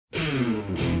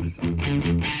Welcome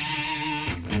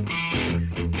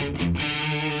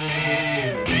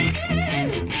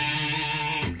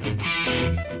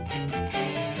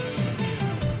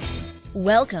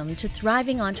to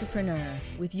Thriving Entrepreneur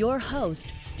with your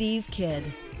host, Steve Kidd,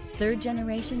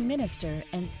 third-generation minister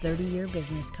and 30-year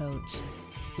business coach.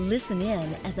 Listen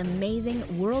in as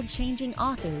amazing, world-changing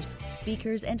authors,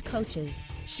 speakers, and coaches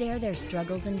share their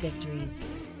struggles and victories.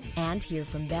 And hear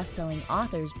from best-selling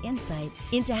authors' insight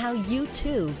into how you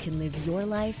too can live your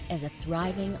life as a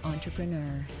thriving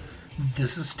entrepreneur.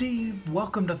 This is Steve.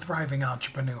 Welcome to Thriving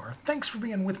Entrepreneur. Thanks for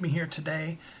being with me here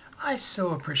today. I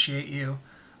so appreciate you.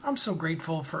 I'm so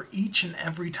grateful for each and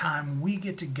every time we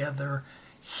get together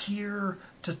here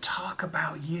to talk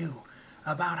about you,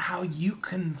 about how you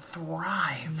can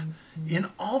thrive in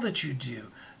all that you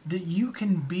do, that you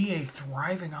can be a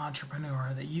thriving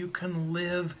entrepreneur, that you can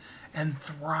live and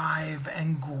thrive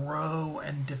and grow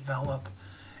and develop.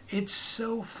 It's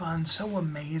so fun, so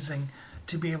amazing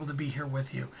to be able to be here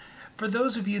with you. For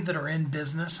those of you that are in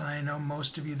business, and I know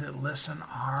most of you that listen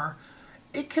are,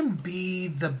 it can be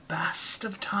the best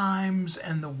of times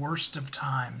and the worst of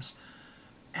times.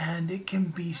 And it can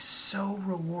be so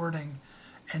rewarding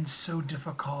and so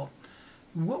difficult.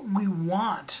 What we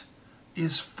want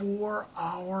is for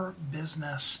our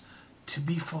business to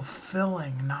be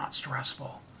fulfilling, not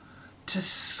stressful, to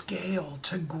scale,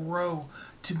 to grow,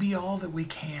 to be all that we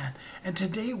can. And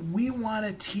today we want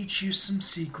to teach you some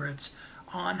secrets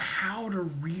on how to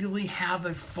really have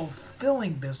a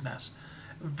fulfilling business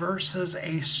versus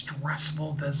a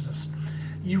stressful business.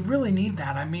 You really need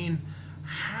that. I mean,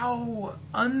 how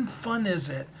unfun is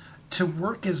it to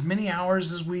work as many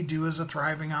hours as we do as a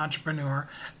thriving entrepreneur?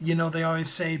 You know, they always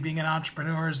say being an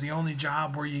entrepreneur is the only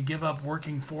job where you give up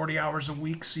working 40 hours a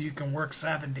week so you can work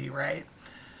 70, right?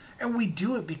 And we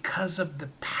do it because of the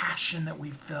passion that we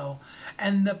feel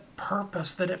and the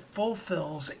purpose that it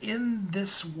fulfills in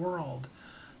this world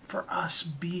for us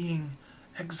being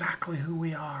exactly who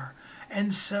we are.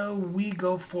 And so we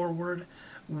go forward,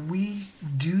 we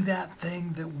do that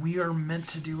thing that we are meant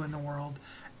to do in the world,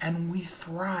 and we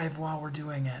thrive while we're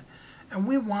doing it. And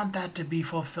we want that to be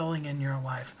fulfilling in your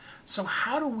life. So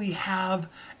how do we have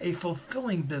a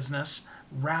fulfilling business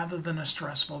rather than a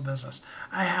stressful business?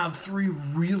 I have 3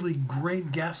 really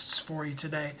great guests for you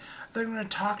today. They're going to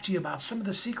talk to you about some of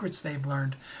the secrets they've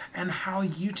learned and how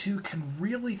you too can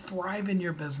really thrive in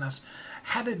your business.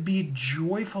 Have it be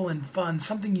joyful and fun,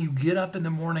 something you get up in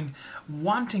the morning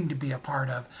wanting to be a part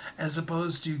of, as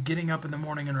opposed to getting up in the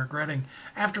morning and regretting.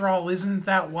 After all, isn't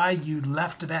that why you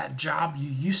left that job you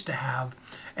used to have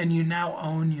and you now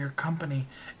own your company?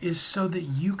 Is so that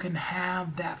you can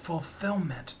have that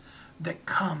fulfillment that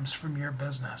comes from your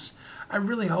business. I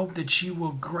really hope that you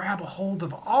will grab a hold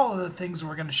of all of the things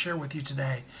we're going to share with you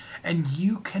today, and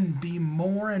you can be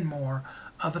more and more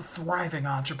of a thriving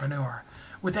entrepreneur.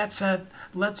 With that said,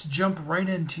 let's jump right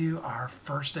into our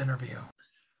first interview.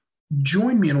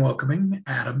 Join me in welcoming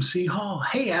Adam C. Hall.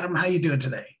 Hey, Adam, how you doing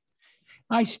today?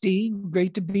 Hi, Steve.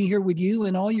 Great to be here with you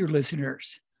and all your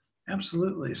listeners.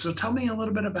 Absolutely. So tell me a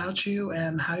little bit about you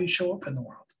and how you show up in the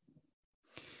world.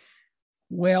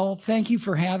 Well, thank you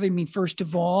for having me, first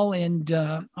of all. And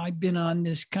I've been on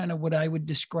this kind of what I would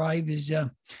describe as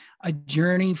a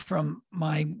journey from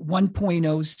my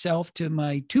 1.0 self to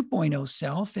my 2.0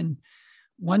 self. And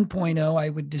 1.0 I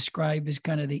would describe as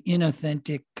kind of the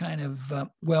inauthentic kind of,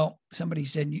 somebody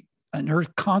said an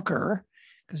earth conqueror,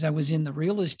 because I was in the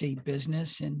real estate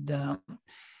business. And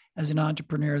as an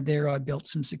entrepreneur there, I built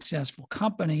some successful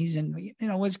companies and,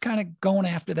 was kind of going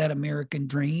after that American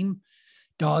dream,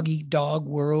 dog eat dog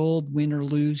world, win or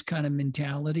lose kind of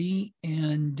mentality.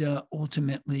 And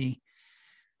ultimately,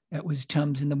 it was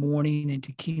Tums in the morning and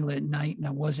tequila at night, and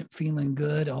I wasn't feeling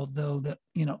good, although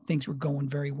things were going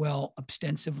very well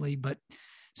ostensibly, but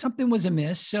something was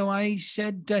amiss. So I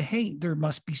said, hey, there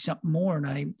must be something more, and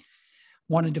I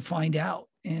wanted to find out.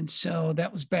 And so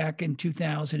that was back in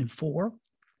 2004,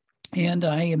 and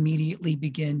I immediately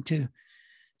began to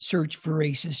search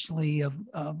voraciously of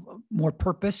more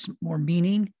purpose, more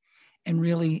meaning, and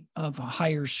really of a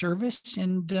higher service.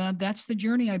 And that's the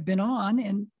journey I've been on.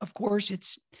 And of course,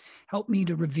 it's helped me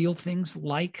to reveal things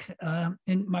like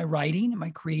in my writing and my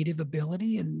creative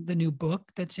ability, and the new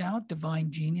book that's out,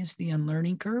 Divine Genius, The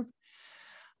Unlearning Curve,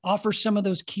 offers some of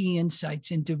those key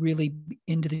insights into the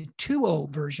 2.0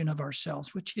 version of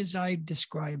ourselves, which is I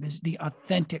describe as the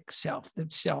authentic self, the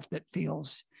self that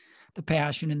feels the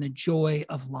passion and the joy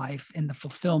of life and the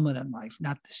fulfillment of life,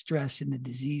 not the stress and the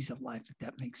disease of life, if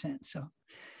that makes sense. So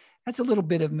that's a little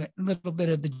bit of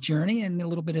the journey and a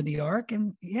little bit of the arc.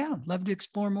 And yeah, love to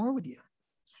explore more with you.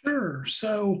 Sure.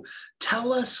 So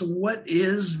tell us, what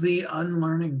is the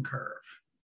unlearning curve?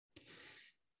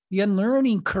 The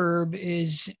unlearning curve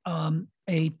is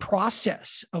a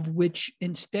process of which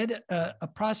instead a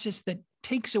process that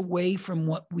takes away from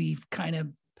what we've kind of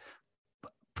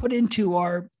put into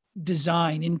our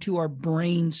design, into our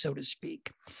brain, so to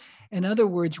speak. In other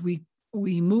words, we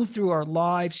move through our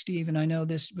lives, Steve, and I know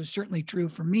this was certainly true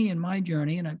for me in my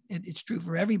journey, and it's true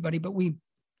for everybody, but we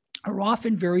are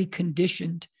often very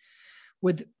conditioned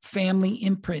with family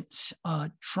imprints,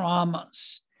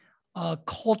 traumas,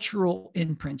 cultural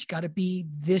imprints. You got to be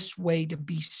this way to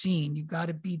be seen. You got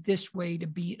to be this way to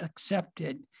be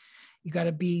accepted. You got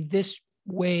to be this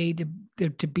way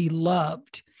to be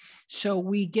loved. So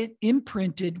we get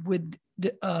imprinted with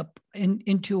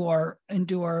into our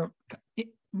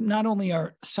not only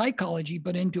our psychology,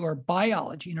 but into our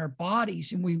biology and our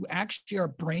bodies. And we actually, our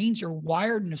brains are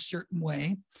wired in a certain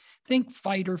way. Think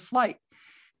fight or flight.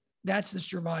 That's the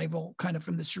survival kind of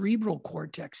from the cerebral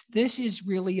cortex. This is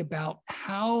really about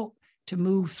how to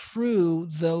move through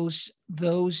those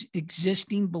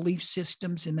existing belief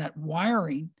systems and that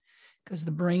wiring, because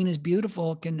the brain is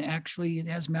beautiful. It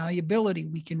has malleability.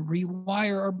 We can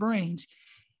rewire our brains.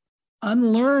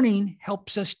 Unlearning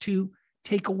helps us to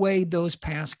take away those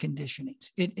past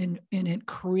conditionings. It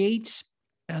creates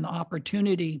an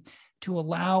opportunity to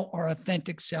allow our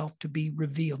authentic self to be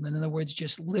revealed. In other words,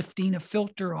 just lifting a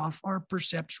filter off our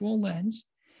perceptual lens,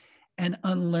 and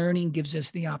unlearning gives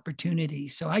us the opportunity.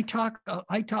 So I talk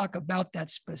about that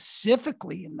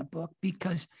specifically in the book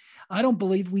because I don't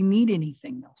believe we need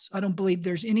anything else. I don't believe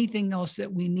there's anything else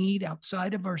that we need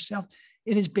outside of ourselves.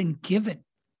 It has been given.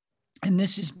 And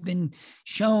this has been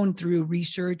shown through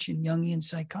research in Jungian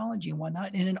psychology and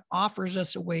whatnot. And it offers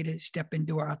us a way to step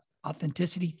into our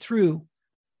authenticity through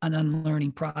an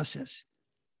unlearning process.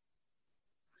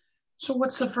 So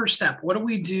what's the first step? What do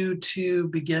we do to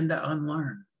begin to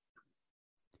unlearn?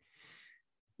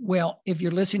 Well, if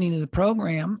you're listening to the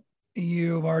program,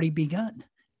 you've already begun.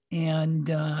 And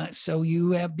so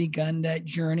you have begun that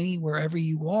journey wherever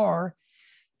you are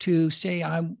to say,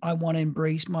 I want to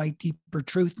embrace my deeper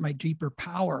truth, my deeper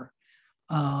power.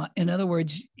 In other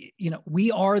words,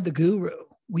 we are the guru.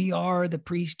 We are the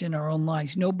priest in our own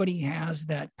lives. Nobody has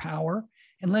that power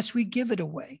unless we give it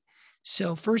away.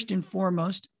 So first and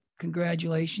foremost,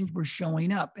 congratulations, we're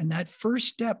showing up. And that first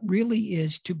step really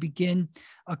is to begin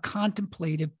a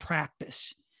contemplative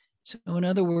practice. So in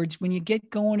other words, when you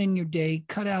get going in your day,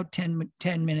 cut out 10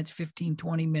 minutes, 15,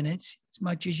 20 minutes, as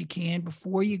much as you can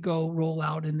before you go roll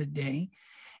out in the day,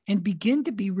 and begin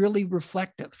to be really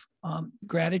reflective.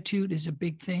 Gratitude is a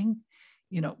big thing.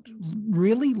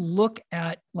 Really look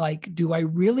at, like, do I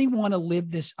really want to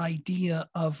live this idea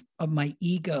of my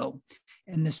ego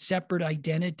and the separate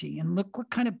identity? And look what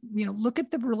kind of, look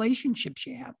at the relationships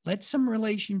you have. Let some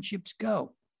relationships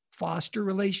go. Foster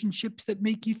relationships that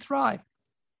make you thrive.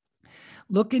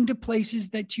 Look into places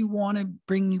that you want to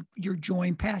bring you your joy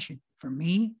and passion. For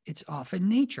me, it's often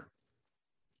nature.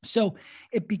 So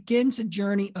it begins a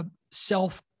journey of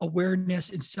self-awareness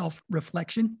and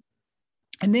self-reflection.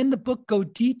 And then the book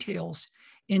details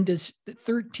into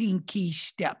 13 key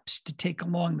steps to take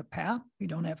along the path. We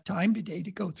don't have time today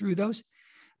to go through those.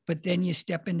 But then you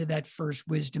step into that first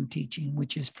wisdom teaching,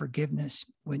 which is forgiveness,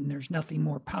 when there's nothing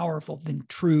more powerful than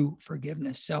true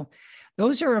forgiveness. So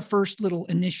those are our first little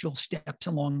initial steps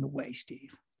along the way,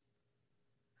 Steve.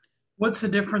 What's the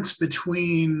difference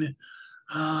between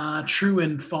true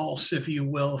and false, if you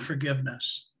will,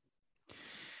 forgiveness?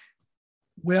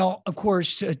 Well, of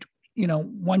course,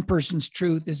 one person's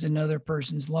truth is another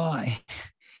person's lie.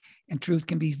 And truth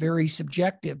can be very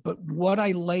subjective. But what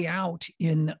I lay out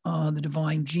in the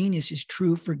Divine Genius is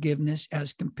true forgiveness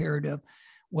as compared to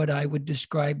what I would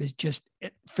describe as just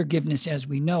forgiveness as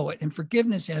we know it. And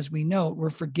forgiveness as we know it, we're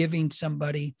forgiving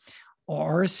somebody or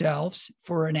ourselves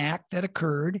for an act that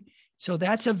occurred. So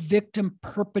that's a victim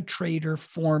perpetrator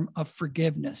form of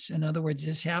forgiveness. In other words,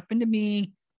 this happened to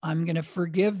me. I'm going to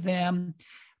forgive them.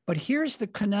 But here's the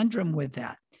conundrum with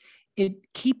that.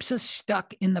 It keeps us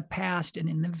stuck in the past and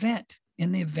in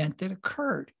the event that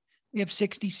occurred. We have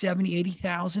 60, 70,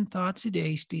 80,000 thoughts a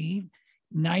day, Steve.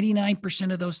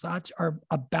 99% of those thoughts are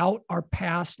about our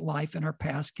past life and our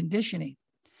past conditioning.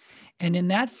 And in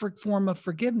that form of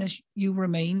forgiveness, you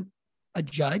remain a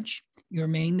judge, you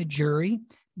remain the jury,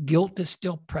 guilt is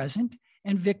still present,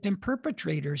 and victim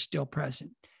perpetrator is still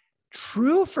present.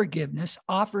 True forgiveness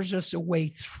offers us a way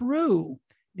through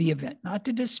the event, not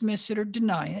to dismiss it or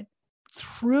deny it,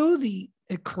 through the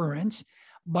occurrence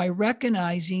by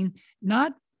recognizing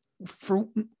not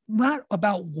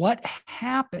about what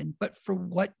happened, but for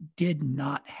what did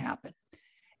not happen.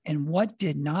 And what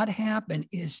did not happen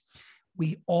is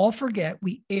we all forget,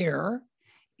 we err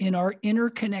in our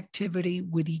interconnectivity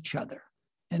with each other.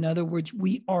 In other words,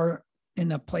 we are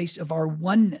in a place of our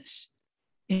oneness.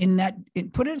 In that,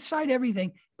 put it aside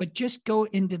everything, but just go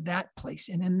into that place.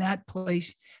 And in that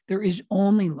place, there is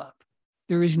only love.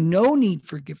 There is no need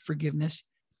for forgiveness.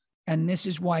 And this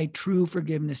is why true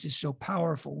forgiveness is so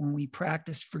powerful, when we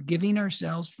practice forgiving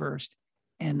ourselves first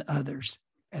and others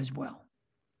as well.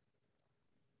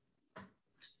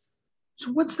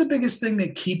 So what's the biggest thing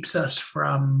that keeps us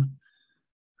from,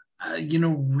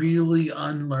 really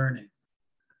unlearning?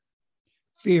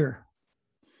 Fear.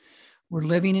 We're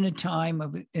living in a time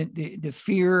of the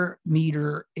fear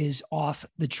meter is off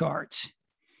the charts.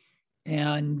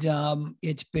 And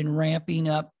it's been ramping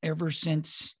up ever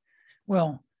since,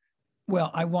 well,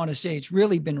 I want to say it's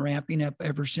really been ramping up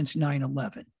ever since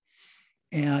 9/11.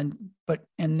 And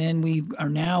then we are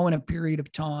now in a period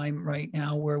of time right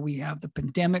now where we have the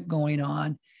pandemic going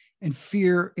on, and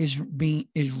fear is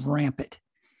rampant.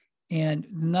 And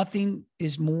nothing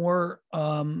is more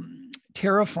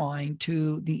terrifying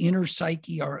to the inner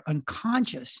psyche or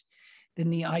unconscious than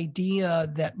the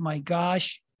idea that, my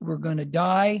gosh, we're going to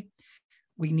die.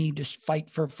 We need to fight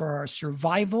for our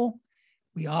survival.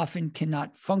 We often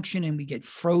cannot function and we get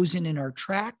frozen in our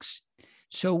tracks.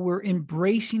 So we're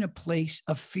embracing a place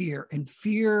of fear. And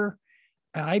fear,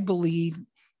 I believe,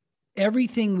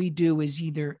 everything we do is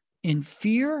either in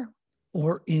fear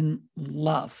or in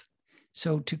love.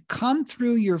 So to come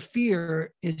through your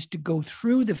fear is to go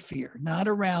through the fear, not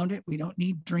around it. We don't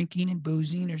need drinking and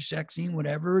boozing or sexing,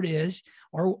 whatever it is,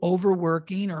 or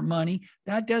overworking or money.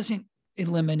 That doesn't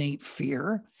eliminate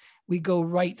fear. We go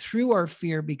right through our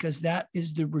fear, because that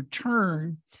is the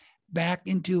return back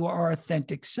into our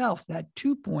authentic self, that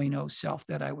 2.0 self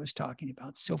that I was talking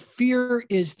about. So fear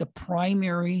is the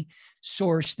primary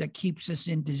source that keeps us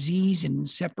in disease and in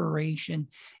separation,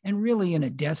 and really in a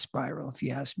death spiral, if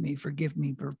you ask me. Forgive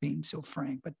me for being so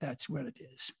frank, but that's what it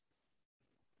is.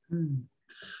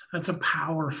 That's a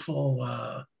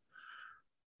powerful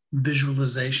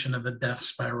visualization of a death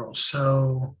spiral.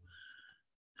 So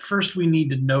first we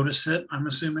need to notice it, I'm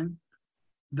assuming,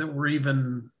 that we're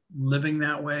even living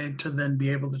that way, to then be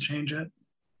able to change it.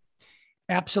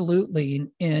 Absolutely.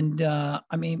 And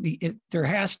there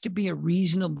has to be a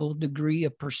reasonable degree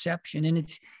of perception.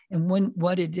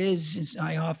 What it is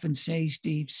I often say,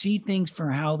 Steve, see things for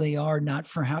how they are, not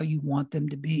for how you want them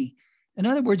to be. In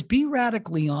other words, be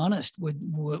radically honest we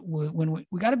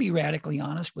got to be radically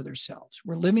honest with ourselves.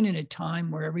 We're living in a time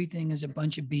where everything is a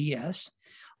bunch of BS.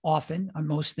 Often,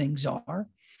 most things are.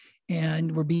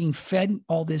 And we're being fed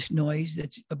all this noise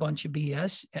that's a bunch of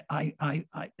BS.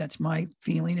 That's my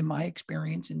feeling and my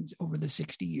experience over the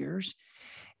 60 years.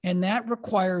 And that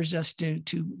requires us to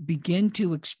begin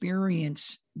to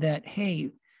experience that,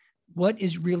 hey, what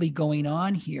is really going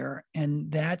on here?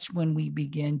 And that's when we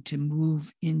begin to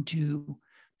move into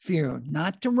fear,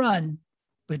 not to run,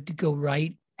 but to go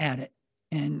right at it.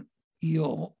 And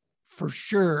you'll for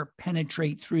sure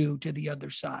penetrate through to the other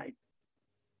side.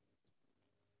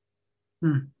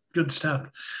 Good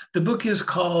stuff. The book is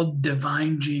called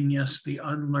Divine Genius, The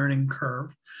Unlearning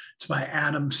Curve. It's by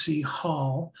Adam C.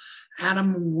 Hall.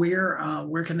 Adam,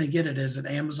 where can they get it? Is it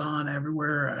Amazon,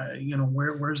 everywhere?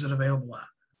 Where is it available at?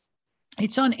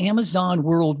 It's on Amazon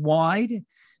worldwide.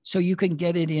 So you can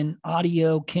get it in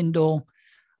audio, Kindle,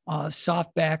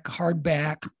 softback,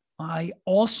 hardback. I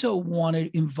also want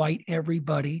to invite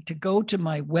everybody to go to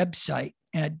my website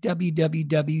at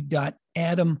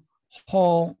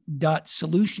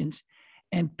www.adamhall.solutions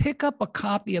and pick up a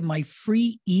copy of my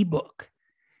free ebook.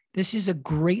 This is a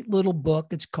great little book.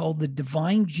 It's called The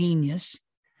Divine Genius,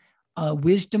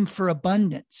 Wisdom for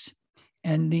Abundance.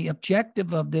 And the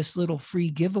objective of this little free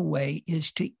giveaway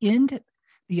is to end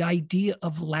the idea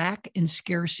of lack and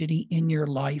scarcity in your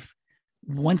life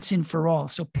once and for all.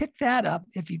 So pick that up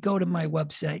if you go to my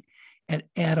website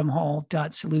at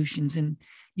adamhall.solutions, and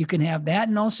you can have that.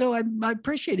 And also, I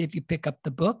appreciate it if you pick up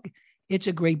the book. It's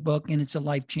a great book, and it's a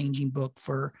life-changing book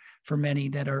for many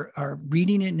that are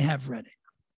reading it and have read it.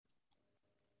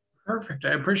 Perfect.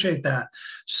 I appreciate that.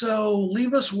 So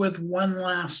leave us with one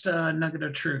last nugget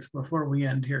of truth before we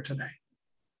end here today.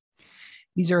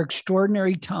 These are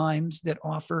extraordinary times that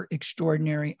offer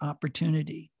extraordinary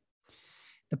opportunity.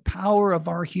 The power of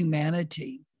our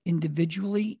humanity,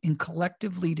 individually and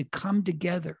collectively, to come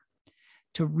together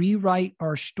to rewrite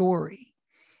our story.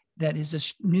 That is a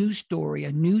new story,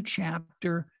 a new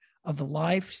chapter of the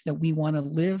lives that we want to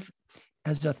live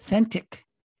as authentic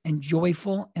and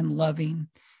joyful and loving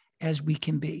as we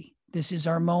can be. This is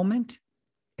our moment.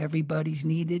 Everybody's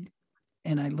needed.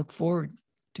 And I look forward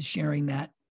to sharing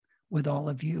that with all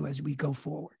of you as we go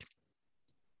forward.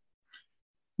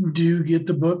 Do get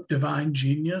the book Divine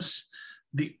Genius,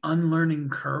 The Unlearning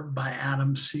Curve by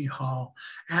Adam C. Hall.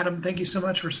 Adam, thank you so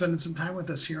much for spending some time with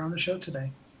us here on the show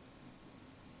today.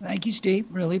 Thank you, Steve.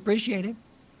 Really appreciate it.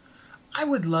 I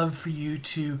would love for you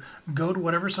to go to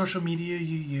whatever social media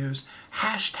you use,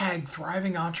 hashtag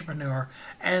Thriving Entrepreneur,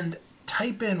 and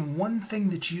type in one thing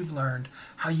that you've learned,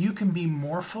 how you can be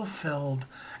more fulfilled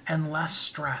and less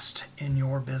stressed in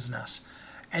your business.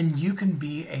 And you can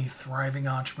be a thriving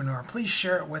entrepreneur. Please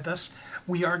share it with us.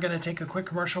 We are going to take a quick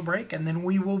commercial break, and then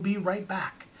we will be right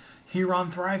back here on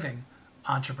Thriving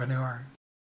Entrepreneur.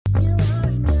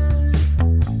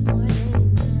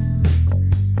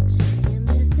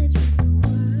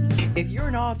 If you're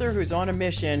an author who's on a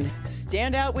mission,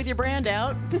 stand out with your brand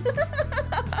out.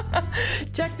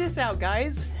 Check this out,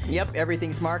 guys. Yep,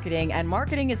 everything's marketing, and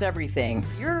marketing is everything.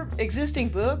 Your existing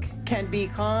book can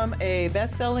become a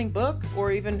best-selling book,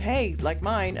 or even, hey, like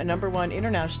mine, a #1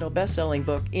 international best-selling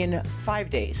book in 5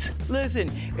 days.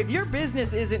 Listen, if your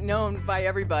business isn't known by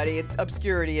everybody, it's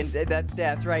obscurity, and that's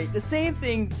death, right? The same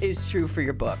thing is true for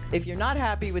your book. If you're not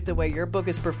happy with the way your book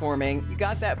is performing, you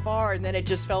got that far and then it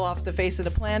just fell off the face of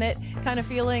the planet kind of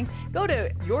feeling, go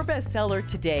to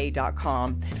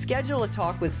yourbestsellertoday.com. Schedule a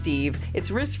talk with Steve.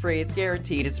 It's risk-free, it's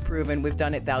guaranteed, it's proven. We've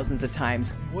done it thousands of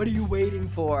times. What are you waiting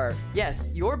for? Yes,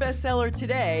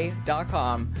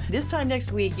 yourbestsellertoday.com. This time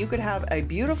next week, you could have a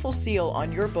beautiful seal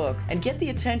on your book and get the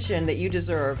attention that you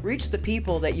deserve. Reach the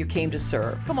people that you came to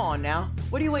serve. Come on now.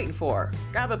 What are you waiting for?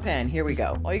 Grab a pen. Here we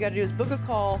go. All you got to do is book a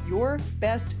call.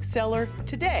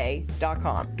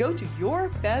 Yourbestsellertoday.com. Go to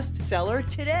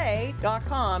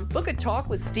yourbestsellertoday.com. Book a talk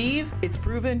with Steve. It's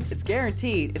proven. It's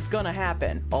guaranteed. It's going to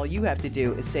happen. All you have to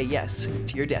do is say yes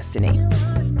to your destiny.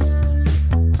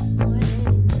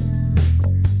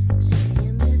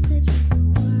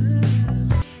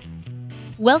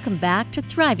 Welcome back to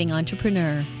Thriving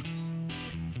Entrepreneur.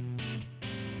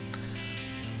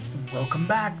 Welcome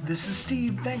back. This is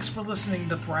Steve. Thanks for listening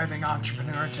to Thriving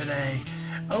Entrepreneur today.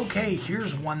 Okay,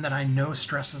 here's one that I know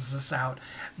stresses us out,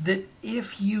 that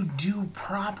if you do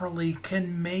properly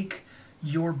can make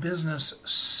your business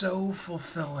so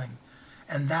fulfilling,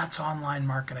 and that's online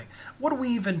marketing. What do we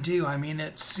even do? I mean,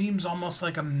 it seems almost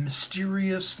like a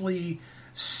mysteriously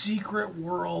secret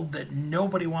world that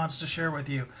nobody wants to share with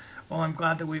you. Well, I'm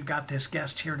glad that we've got this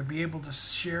guest here to be able to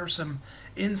share some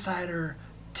insider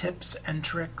tips and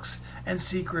tricks and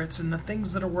secrets and the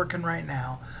things that are working right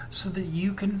now so that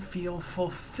you can feel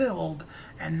fulfilled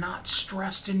and not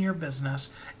stressed in your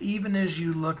business, even as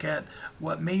you look at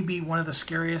what may be one of the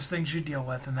scariest things you deal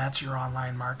with, and that's your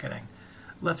online marketing.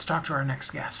 Let's talk to our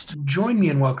next guest. Join me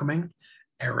in welcoming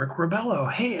Eric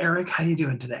Rebello. Hey, Eric, how you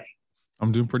doing today?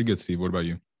 I'm doing pretty good, Steve. What about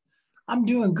you? I'm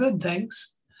doing good,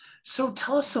 thanks. So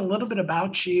tell us a little bit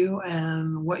about you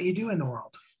and what you do in the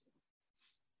world.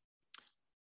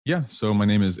 Yeah, so my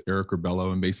name is Eric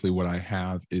Rebello, and basically what I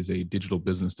have is a digital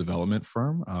business development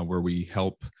firm where we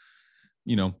help,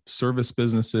 service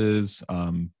businesses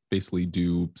basically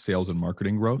do sales and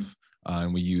marketing growth.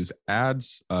 And we use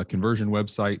ads, conversion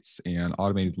websites, and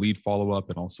automated lead follow-up,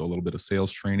 and also a little bit of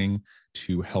sales training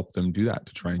to help them do that,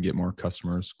 to try and get more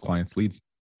customers, clients, leads.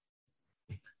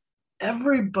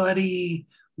 Everybody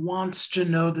wants to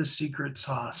know the secret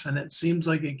sauce, and it seems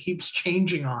like it keeps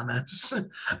changing on us.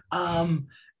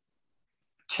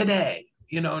 Today,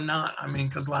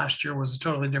 because last year was a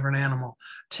totally different animal.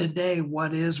 Today,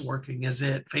 what is working? Is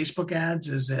it Facebook ads?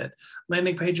 Is it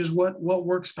landing pages? What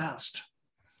works best?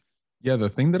 Yeah, the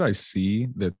thing that I see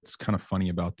that's kind of funny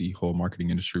about the whole marketing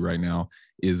industry right now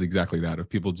is exactly that. If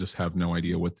people just have no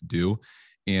idea what to do.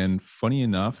 And funny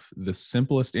enough, the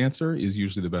simplest answer is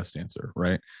usually the best answer,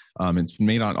 right? It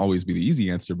may not always be the easy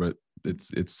answer, but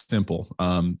it's simple.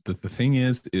 The thing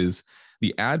is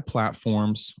the ad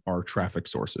platforms are traffic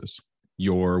sources.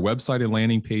 Your website and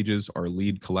landing pages are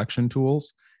lead collection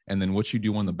tools. And then what you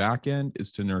do on the back end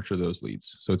is to nurture those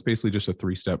leads. So it's basically just a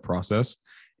 3-step process.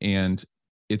 And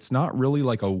it's not really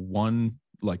like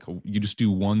you just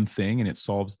do one thing and it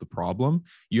solves the problem.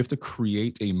 You have to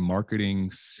create a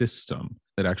marketing system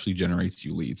that actually generates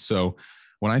you leads. So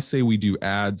when I say we do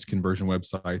ads, conversion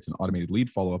websites, and automated lead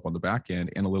follow-up on the back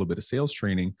end, and a little bit of sales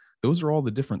training, those are all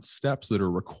the different steps that are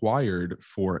required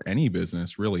for any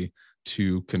business really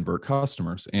to convert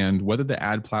customers. And whether the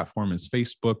ad platform is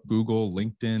Facebook, Google,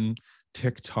 LinkedIn,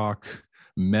 TikTok,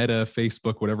 Meta,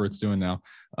 Facebook, whatever it's doing now.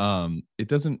 It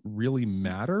doesn't really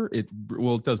matter. It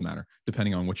does matter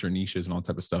depending on what your niche is and all that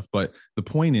type of stuff. But the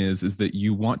point is that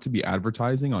you want to be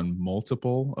advertising on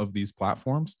multiple of these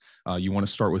platforms. You want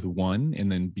to start with one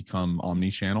and then become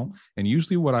omni-channel. And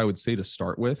usually what I would say to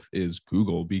start with is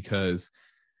Google, because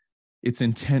it's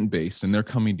intent based and they're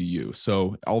coming to you.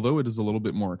 So although it is a little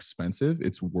bit more expensive,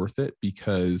 it's worth it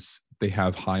because they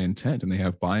have high intent and they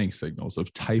have buying signals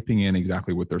of typing in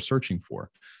exactly what they're searching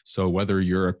for. So whether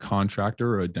you're a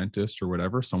contractor or a dentist or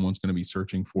whatever, someone's going to be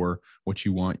searching for what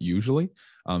you want usually.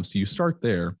 So you start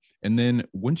there. And then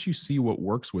once you see what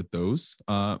works with those,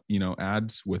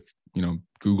 ads with,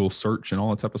 Google search and all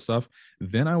that type of stuff,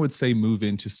 then I would say move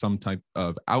into some type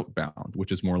of outbound,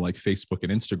 which is more like Facebook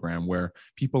and Instagram, where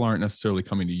people aren't necessarily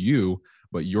coming to you,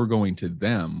 but you're going to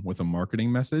them with a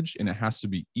marketing message, and it has to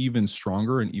be even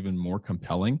stronger and even more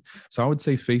compelling. So I would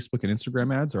say Facebook and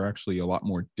Instagram ads are actually a lot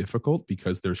more difficult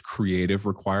because there's creative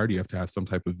required. You have to have some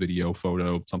type of video,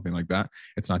 photo, something like that.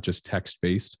 It's not just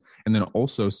text-based. And then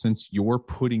also, since you're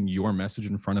putting your message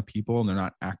in front of people and they're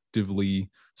not actively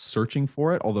searching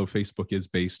for it, although Facebook is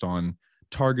based on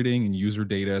targeting and user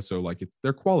data, so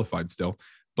they're qualified still,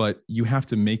 but you have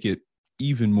to make it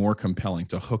even more compelling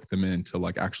to hook them in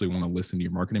to actually want to listen to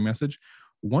your marketing message.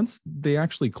 Once they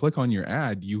actually click on your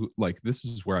ad, this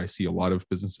is where I see a lot of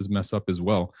businesses mess up as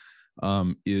well,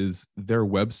 is their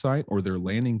website or their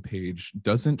landing page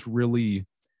doesn't really,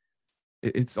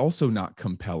 it's also not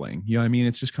compelling. You know what I mean?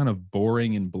 It's just kind of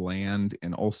boring and bland,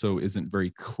 and also isn't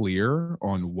very clear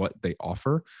on what they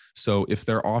offer. So if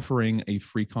they're offering a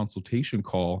free consultation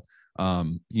call,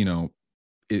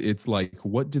 it's like,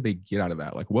 what do they get out of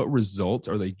that? What results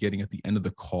are they getting at the end of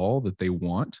the call that they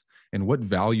want? And what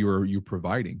value are you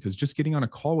providing? Because just getting on a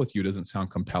call with you doesn't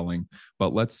sound compelling.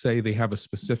 But let's say they have a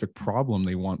specific problem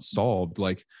they want solved.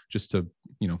 Just to,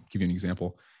 give you an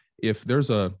example. If there's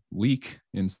a leak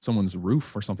in someone's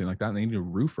roof or something like that, and they need a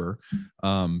roofer,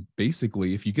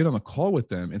 basically, if you get on a call with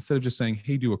them, instead of just saying,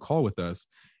 hey, do a call with us,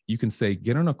 you can say,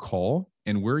 get on a call,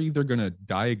 and we're either going to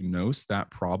diagnose that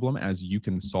problem as you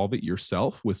can solve it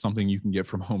yourself with something you can get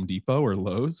from Home Depot or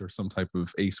Lowe's or some type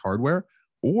of Ace Hardware,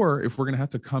 or if we're going to have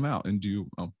to come out and do,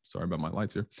 sorry about my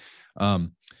lights here.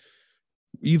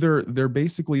 Either they're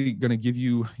basically going to give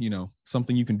you,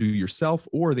 something you can do yourself,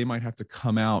 or they might have to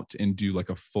come out and do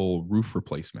a full roof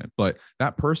replacement. But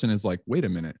that person is like, wait a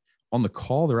minute, on the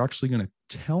call, they're actually going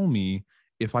to tell me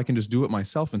if I can just do it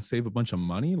myself and save a bunch of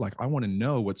money. I want to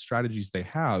know what strategies they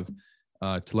have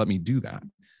to let me do that.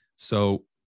 So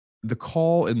the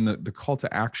call and the call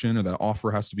to action or the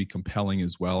offer has to be compelling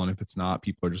as well. And if it's not,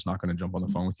 people are just not going to jump on the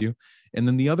phone with you. And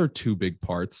then the other two big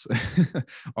parts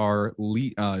are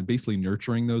basically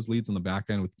nurturing those leads on the back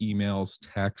end with emails,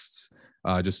 texts,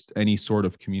 just any sort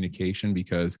of communication,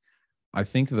 because I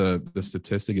think the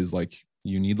statistic is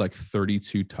you need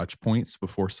 32 touch points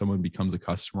before someone becomes a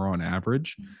customer on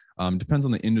average. Depends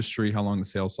on the industry, how long the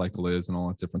sales cycle is and all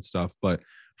that different stuff. But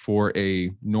for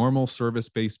a normal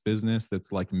service-based business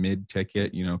that's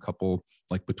mid-ticket, a couple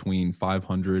between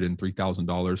 $500 and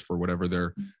 $3,000 for whatever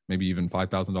their, maybe even $5,000,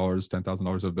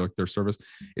 $10,000 of their service,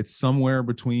 it's somewhere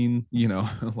between,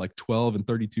 12 and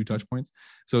 32 touch points.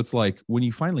 So it's when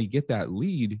you finally get that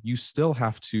lead, you still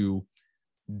have to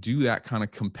do that kind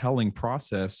of compelling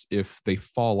process if they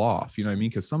fall off, you know what I mean?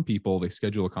 Because some people, they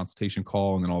schedule a consultation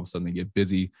call and then all of a sudden they get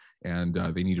busy and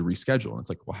they need to reschedule. And it's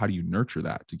well, how do you nurture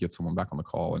that to get someone back on the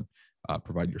call and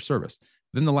provide your service?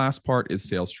 Then the last part is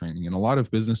sales training. And a lot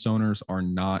of business owners are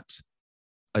not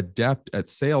adept at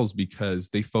sales because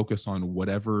they focus on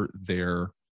whatever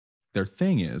their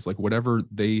thing is, whatever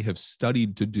they have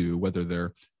studied to do, whether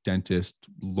they're dentist,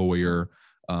 lawyer,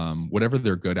 whatever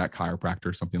they're good at,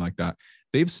 chiropractor, something like that.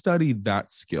 They've studied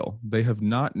that skill. They have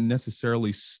not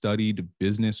necessarily studied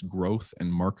business growth and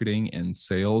marketing and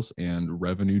sales and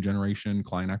revenue generation,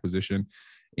 client acquisition.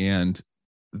 And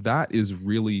that is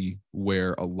really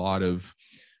where a lot of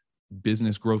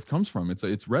business growth comes from.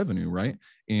 It's revenue, right?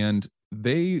 And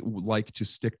they like to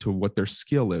stick to what their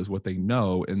skill is, what they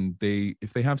know. And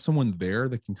if they have someone there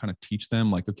that can kind of teach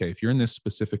them, okay, if you're in this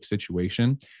specific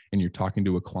situation and you're talking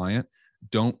to a client,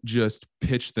 don't just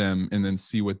pitch them and then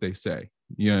see what they say.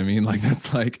 You know what I mean? That's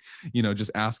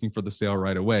just asking for the sale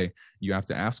right away. You have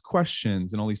to ask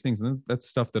questions and all these things. And that's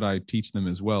stuff that I teach them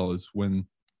as well, is when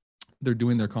they're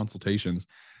doing their consultations,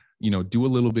 do a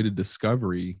little bit of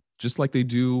discovery, just like they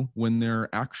do when they're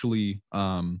actually,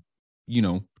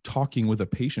 talking with a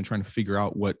patient, trying to figure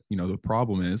out what, the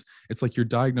problem is. It's you're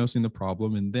diagnosing the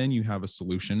problem and then you have a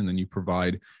solution, and then you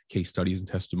provide case studies and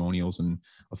testimonials and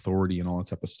authority and all that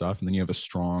type of stuff. And then you have a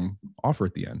strong offer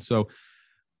at the end. So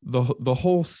the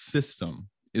whole system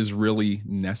is really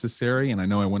necessary. And I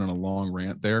know I went on a long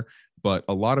rant there, but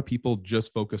a lot of people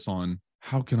just focus on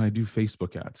how can I do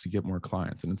Facebook ads to get more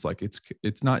clients? And it's like,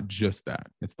 it's not just that,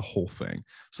 it's the whole thing.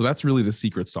 So that's really the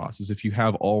secret sauce, is if you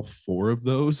have all four of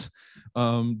those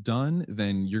done,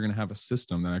 then you're going to have a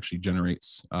system that actually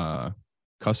generates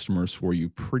customers for you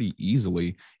pretty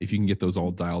easily if you can get those all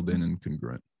dialed in and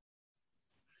congruent.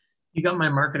 You got my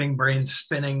marketing brain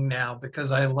spinning now,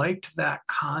 because I liked that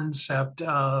concept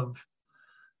of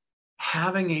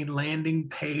having a landing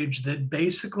page that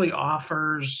basically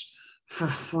offers for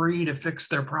free to fix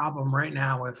their problem right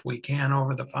now if we can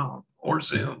over the phone or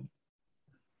Zoom.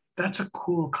 That's a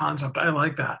cool concept. I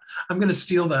like that. I'm going to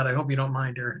steal that. I hope you don't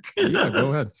mind, Eric. Yeah,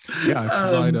 go ahead.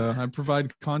 Yeah, I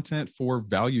provide content for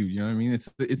value. You know what I mean?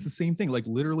 It's the same thing. Like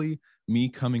literally me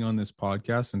coming on this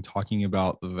podcast and talking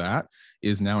about that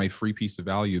is now a free piece of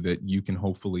value that you can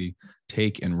hopefully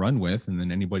take and run with. And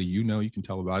then anybody, you can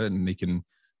tell about it and they can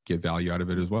get value out of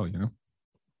it as well,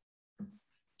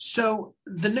 So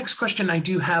the next question I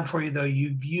do have for you, though,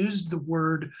 you've used the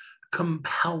word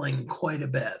compelling quite a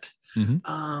bit.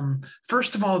 Mm-hmm.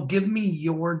 First of all, give me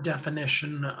your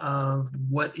definition of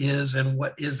what is and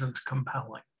what isn't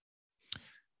compelling.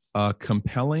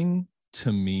 Compelling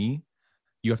to me,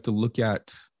 you have to look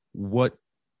at what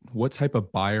type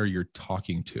of buyer you're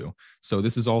talking to. So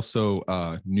this is also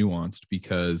nuanced,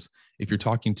 because if you're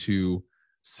talking to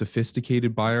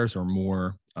sophisticated buyers or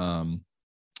more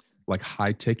like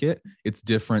high ticket, it's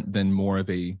different than more of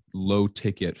a low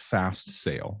ticket fast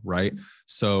sale, right?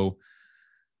 So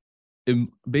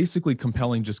basically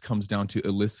compelling just comes down to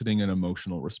eliciting an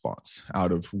emotional response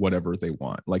out of whatever they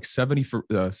want. Like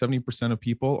 70% of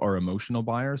people are emotional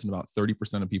buyers and about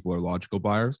 30% of people are logical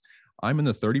buyers. I'm in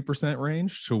the 30%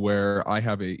 range, to where I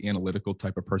have a analytical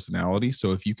type of personality.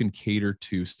 So if you can cater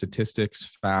to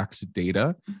statistics, facts,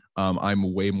 data,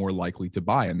 I'm way more likely to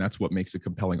buy. And that's what makes a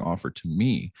compelling offer to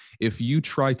me. If you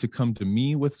try to come to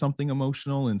me with something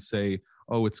emotional and say,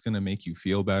 oh, it's going to make you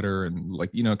feel better, and like,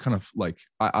 kind of like,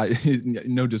 I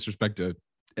no disrespect to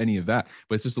any of that,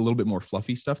 but it's just a little bit more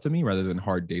fluffy stuff to me rather than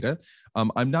hard data.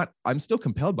 I'm still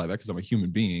compelled by that because I'm a human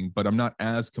being, but I'm not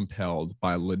as compelled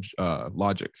by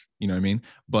logic, you know what I mean?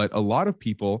 But a lot of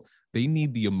people, they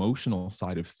need the emotional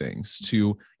side of things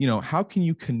to, how can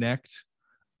you connect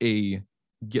so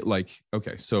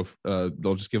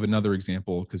they'll just give another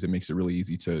example because it makes it really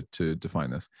easy to define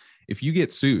this. If you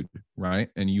get sued, right,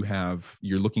 and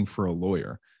you're looking for a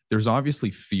lawyer, there's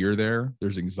obviously fear there,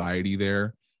 there's anxiety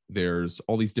there, there's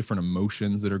all these different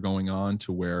emotions that are going on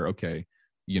to where, okay,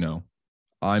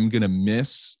 I'm going to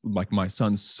miss like my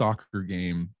son's soccer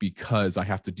game because I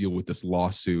have to deal with this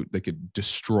lawsuit that could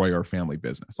destroy our family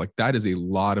business. Like that is a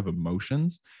lot of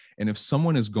emotions. And if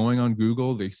someone is going on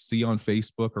Google, they see on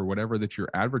Facebook or whatever that you're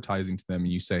advertising to them,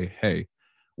 and you say, hey,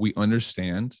 we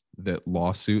understand that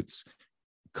lawsuits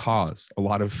cause a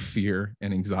lot of fear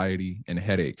and anxiety and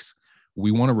headaches.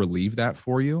 We want to relieve that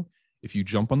for you. If you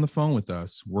jump on the phone with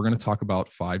us, we're going to talk about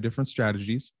 5 different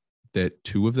strategies that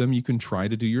 2 of them you can try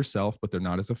to do yourself, but they're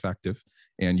not as effective.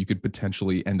 And you could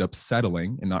potentially end up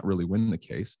settling and not really win the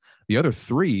case. The other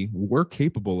 3 we're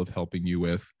capable of helping you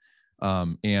with.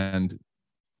 And,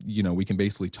 we can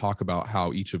basically talk about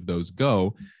how each of those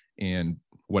go and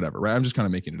whatever, right? I'm just kind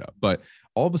of making it up. But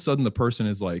all of a sudden the person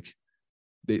is like,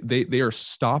 they are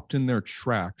stopped in their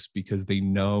tracks because they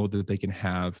know that they can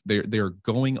they're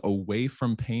going away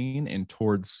from pain and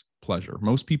towards pleasure.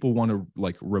 Most people want to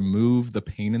like remove the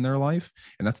pain in their life.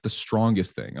 And that's the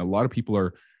strongest thing. A lot of people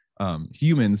are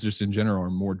humans just in general are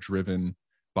more driven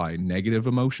by negative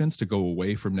emotions, to go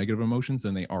away from negative emotions,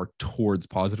 than they are towards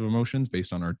positive emotions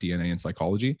based on our DNA and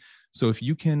psychology. So if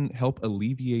you can help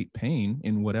alleviate pain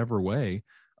in whatever way,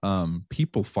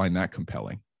 people find that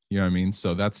compelling. You know what I mean?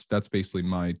 So that's basically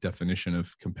my definition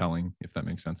of compelling, if that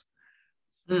makes sense.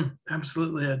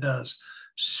 Absolutely, it does.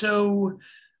 So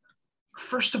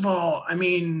first of all, I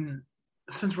mean,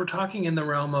 since we're talking in the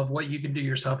realm of what you can do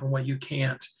yourself and what you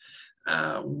can't,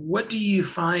 what do you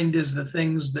find is the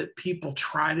things that people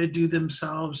try to do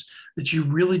themselves that you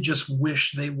really just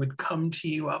wish they would come to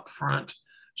you up front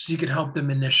so you could help them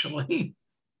initially?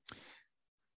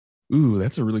 Ooh,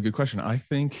 that's a really good question. I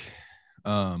think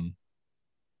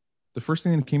the first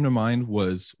thing that came to mind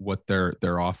was what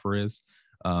their offer is,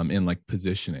 in like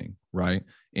positioning, right?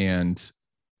 And,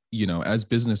 as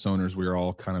business owners, we're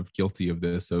all kind of guilty of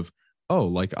this of, oh,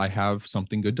 like I have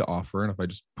something good to offer. And if I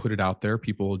just put it out there,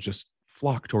 people will just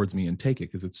flock towards me and take it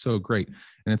because it's so great.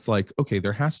 And it's like, okay,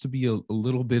 there has to be a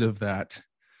little bit of that,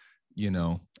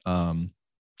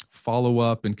 follow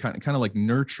up and kind of like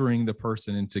nurturing the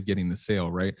person into getting the sale,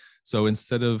 right? So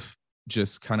instead of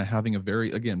just kind of having a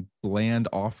very, again, bland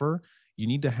offer. You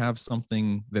need to have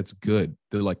something that's good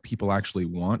that like people actually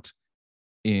want.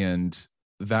 And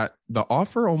that the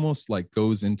offer almost like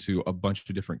goes into a bunch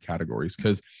of different categories.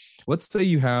 Because let's say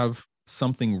you have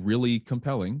something really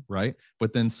compelling, right?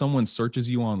 But then someone searches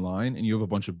you online and you have a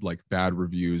bunch of like bad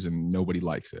reviews and nobody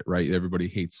likes it, right? Everybody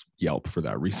hates Yelp for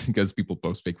that reason because people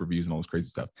post fake reviews and all this crazy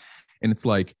stuff. And it's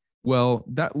like, well,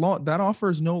 that offer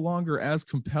is no longer as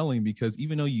compelling because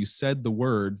even though you said the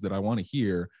words that I want to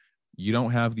hear, you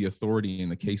don't have the authority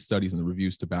and the case studies and the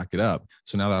reviews to back it up.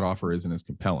 So now that offer isn't as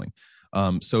compelling.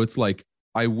 So it's like,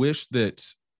 I wish that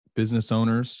business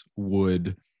owners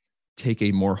would take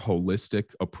a more holistic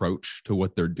approach to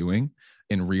what they're doing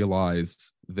and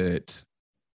realize that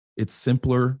it's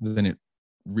simpler than it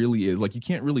really is. Like, you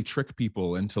can't really trick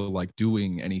people into like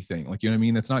doing anything. Like, you know what I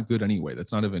mean? That's not good anyway.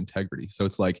 That's not of integrity. So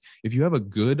it's like, if you have a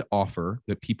good offer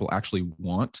that people actually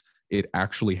want, it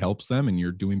actually helps them, and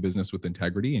you're doing business with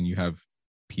integrity, and you have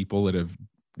people that have,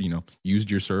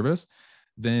 used your service,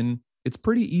 then it's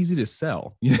pretty easy to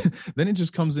sell. Then it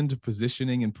just comes into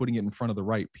positioning and putting it in front of the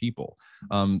right people.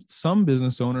 Some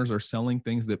business owners are selling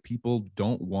things that people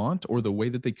don't want, or the way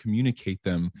that they communicate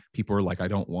them, people are like, I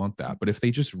don't want that. But if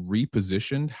they just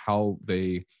repositioned how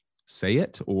they say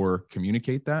it or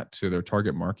communicate that to their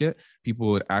target market,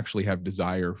 people would actually have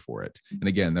desire for it. And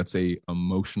again, that's a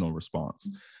emotional response.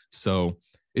 So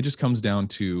it just comes down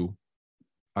to,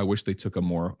 I wish they took a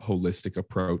more holistic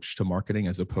approach to marketing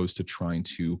as opposed to trying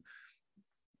to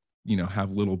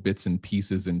have little bits and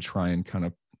pieces and try and kind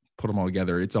of put them all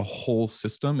together. It's a whole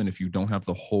system. And if you don't have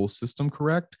the whole system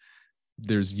correct,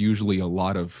 there's usually a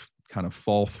lot of kind of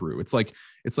fall through. It's like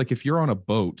if you're on a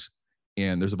boat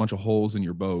and there's a bunch of holes in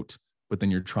your boat, but then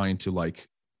you're trying to like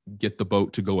get the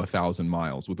boat to go 1,000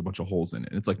 miles with a bunch of holes in it.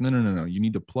 And it's like, no. You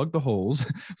need to plug the holes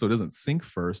so it doesn't sink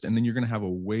first. And then you're going to have a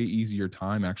way easier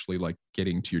time actually like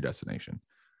getting to your destination.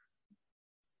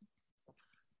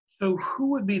 So who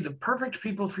would be the perfect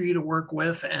people for you to work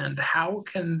with, and how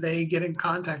can they get in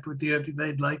contact with you if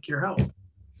they'd like your help?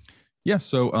 Yeah.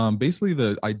 So basically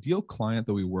the ideal client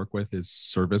that we work with is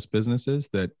service businesses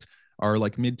that are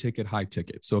like mid-ticket, high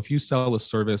ticket. So if you sell a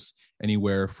service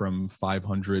anywhere from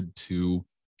 $500 to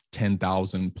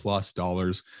 $10,000 plus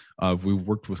dollars, we've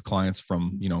worked with clients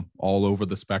from, all over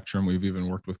the spectrum. We've even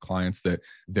worked with clients that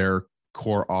their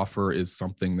core offer is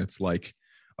something that's like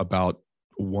about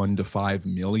 $1 to $5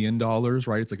 million,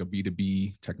 right? It's like a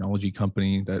B2B technology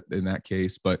company that in that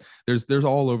case, but there's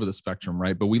all over the spectrum,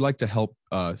 right? But we like to help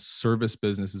service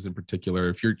businesses in particular.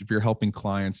 If you're helping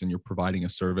clients and you're providing a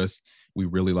service, we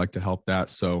really like to help that.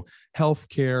 So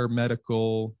healthcare,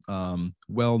 medical,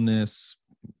 wellness,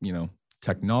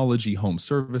 technology, home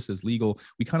services, legal,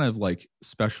 we kind of like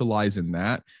specialize in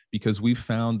that because we've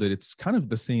found that it's kind of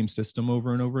the same system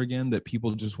over and over again, that people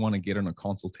just want to get on a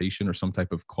consultation or some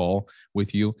type of call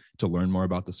with you to learn more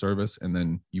about the service. And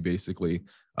then you basically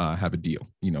have a deal,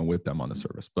 with them on the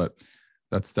service. But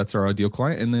that's our ideal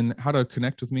client. And then how to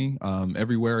connect with me,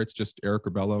 everywhere. It's just Eric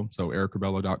Rebello. So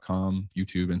ericrebello.com,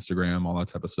 YouTube, Instagram, all that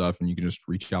type of stuff. And you can just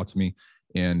reach out to me.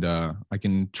 And I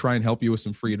can try and help you with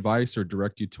some free advice or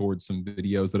direct you towards some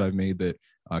videos that I've made that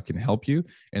can help you.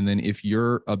 And then if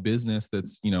you're a business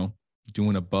that's,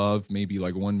 doing above maybe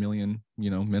like 1 million,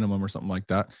 minimum or something like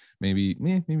that, maybe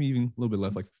even a little bit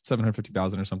less, like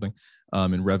 750,000 or something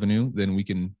in revenue, then we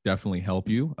can definitely help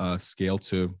you scale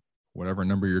to whatever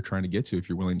number you're trying to get to if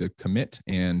you're willing to commit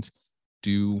and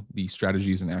do the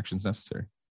strategies and actions necessary.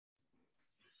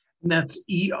 And that's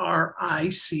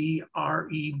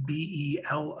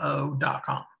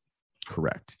ERICREBELO.com.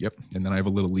 Correct. Yep. And then I have a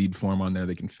little lead form on there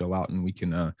they can fill out and we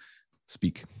can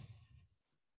speak.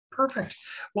 Perfect.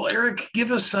 Well, Eric,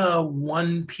 give us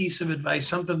one piece of advice,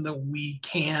 something that we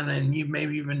can and you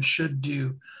maybe even should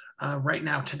do right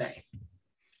now today.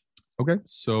 Okay.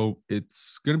 So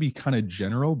it's going to be kind of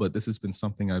general, but this has been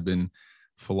something I've been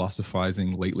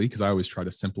philosophizing lately because I always try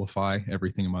to simplify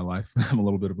everything in my life. I'm a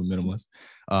little bit of a minimalist.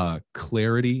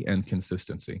 Clarity and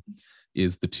consistency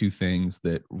is the two things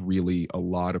that really a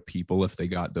lot of people, if they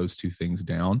got those two things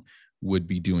down, would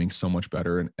be doing so much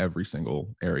better in every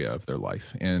single area of their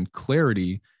life. And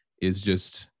clarity is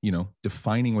just,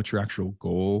 defining what your actual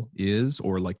goal is,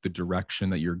 or like the direction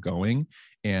that you're going,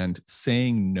 and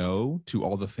saying no to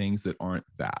all the things that aren't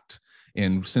that.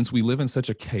 And since we live in such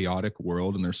a chaotic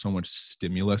world and there's so much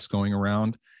stimulus going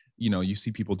around, you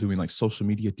see people doing like social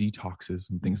media detoxes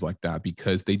and things like that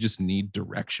because they just need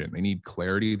direction. They need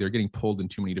clarity. They're getting pulled in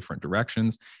too many different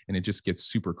directions and it just gets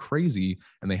super crazy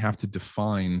and they have to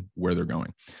define where they're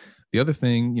going. The other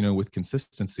thing, with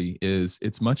consistency is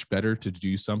it's much better to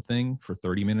do something for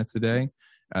 30 minutes a day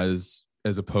as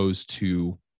as opposed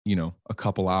to, a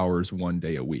couple hours, one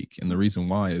day a week. And the reason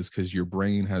why is because your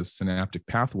brain has synaptic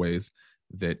pathways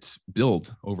that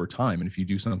build over time. And if you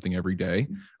do something every day,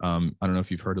 I don't know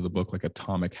if you've heard of the book like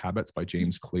Atomic Habits by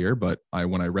James Clear, but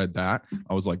when I read that,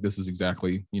 I was like, this is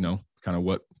exactly, kind of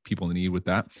what people need with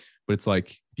that. But it's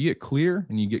like, if you get clear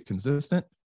and you get consistent,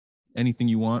 anything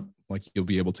you want, like, you'll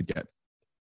be able to get.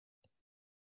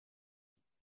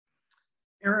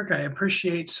 Eric, I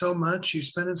appreciate so much you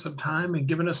spending some time and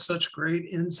giving us such great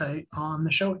insight on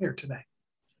the show here today.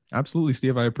 Absolutely,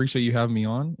 Steve. I appreciate you having me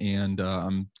on, and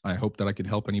I hope that I could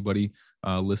help anybody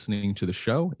listening to the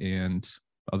show. And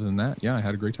other than that, yeah, I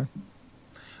had a great time.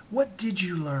 What did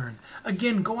you learn?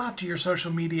 Again, go out to your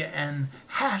social media and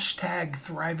hashtag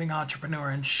Thriving Entrepreneur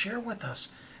and share with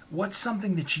us what's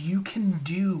something that you can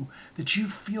do that you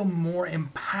feel more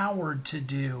empowered to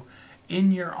do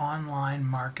in your online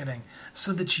marketing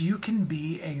so that you can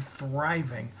be a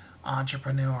thriving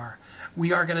entrepreneur.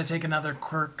 We are going to take another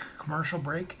quick commercial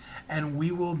break, and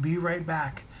we will be right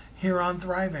back here on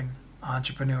Thriving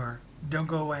Entrepreneur. Don't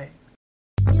go away.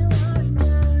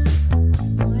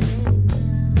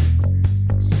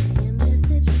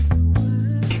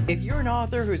 If you're an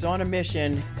author who's on a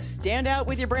mission, stand out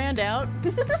with your brand out.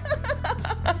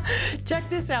 Check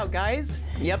this out, guys.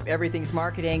 Yep, everything's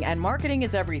marketing, and marketing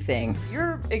is everything.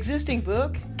 Your existing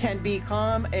book can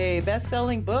become a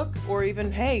best-selling book, or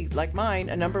even, hey, like mine,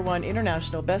 a #1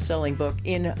 international best-selling book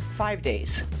in 5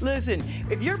 days. Listen,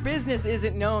 if your business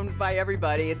isn't known by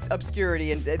everybody, it's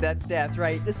obscurity, and that's death,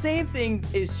 right? The same thing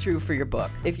is true for your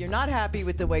book. If you're not happy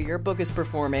with the way your book is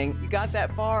performing, you got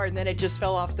that far and then it just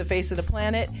fell off the face of the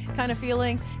planet kind of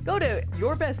feeling, go to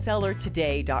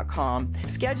yourbestsellertoday.com.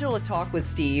 Schedule a talk with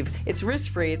Steve. It's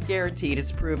risk-free, it's guaranteed,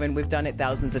 it's proven. We've done it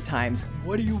thousands of times.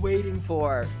 What are you waiting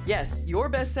for? Yes,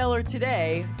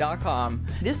 yourbestsellertoday.com.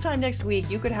 This time next week,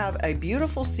 you could have a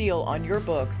beautiful seal on your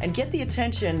book and get the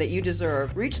attention that you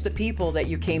deserve. Reach the people that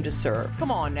you came to serve. Come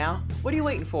on now. What are you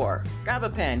waiting for? Grab a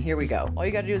pen. Here we go. All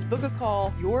you got to do is book a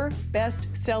call.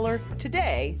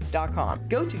 Yourbestsellertoday.com.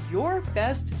 Go to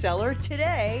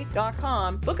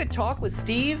yourbestsellertoday.com. Book a talk with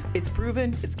Steve. It's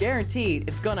proven. It's guaranteed.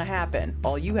 It's going to happen.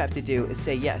 All you have to do is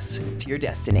say yes to your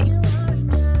destiny.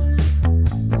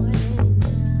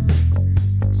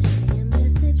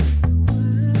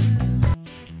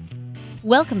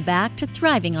 Welcome back to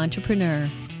Thriving Entrepreneur.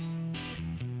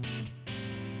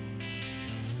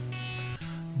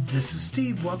 This is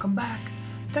Steve. Welcome back.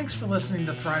 Thanks for listening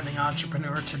to Thriving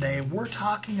Entrepreneur today. We're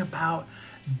talking about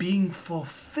being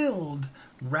fulfilled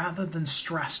rather than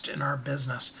stressed in our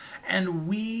business. And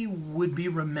we would be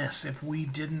remiss if we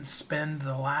didn't spend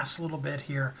the last little bit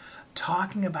here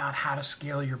talking about how to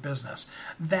scale your business.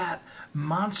 That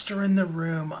monster in the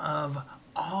room of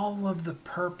all of the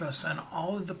purpose and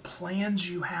all of the plans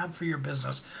you have for your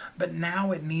business, but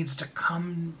now it needs to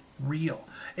come real.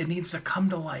 It needs to come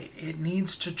to light. It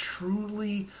needs to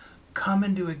truly come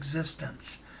into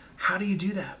existence. How do you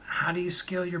do that? How do you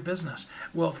scale your business?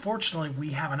 Well, fortunately,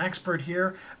 we have an expert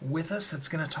here with us that's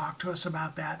going to talk to us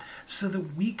about that so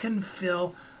that we can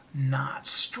feel not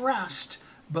stressed,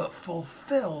 but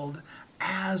fulfilled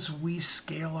as we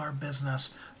scale our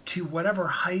business to whatever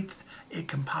height it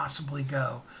can possibly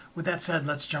go. With that said,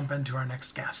 let's jump into our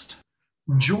next guest.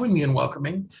 Join me in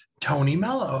welcoming Tony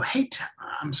Mello. Hey,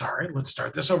 I'm sorry, let's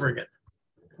start this over again.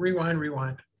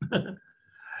 Rewind.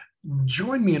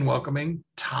 Join me in welcoming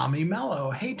Tommy Mello.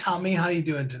 Hey, Tommy, how you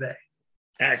doing today?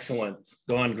 Excellent.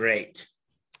 Going great.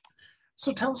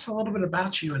 So tell us a little bit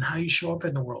about you and how you show up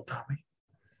in the world, Tommy.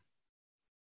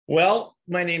 Well,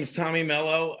 my name's Tommy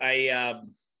Mello. I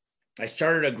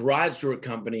started a garage door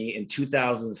company in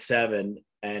 2007,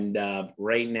 and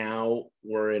right now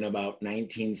we're in about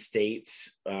 19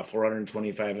 states,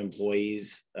 425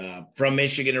 employees. From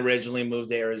Michigan originally, moved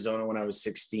to Arizona when I was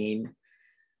 16.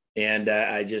 And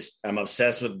I'm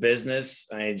obsessed with business.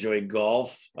 I enjoy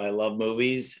golf. I love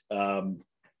movies. I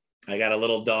got a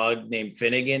little dog named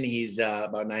Finnegan. He's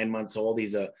about 9 months old.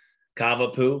 He's a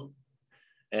Cavapoo,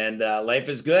 and life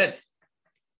is good.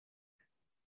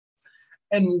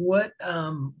 And what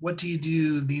do you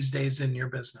do these days in your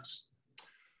business?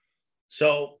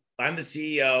 So I'm the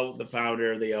CEO, the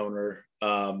founder, the owner.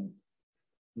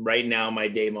 Right now, my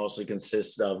day mostly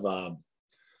consists of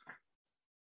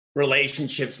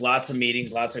relationships, lots of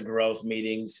meetings, lots of growth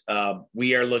meetings.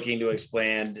 We are looking to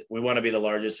expand. We want to be the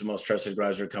largest and most trusted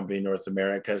garage door company in North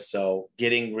America. So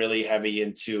getting really heavy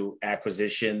into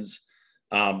acquisitions,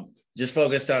 just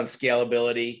focused on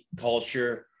scalability,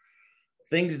 culture,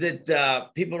 things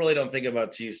that people really don't think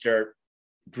about till you start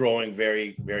growing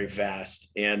very, very fast.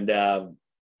 And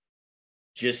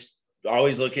just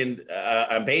always looking,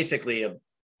 I'm basically a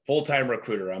full-time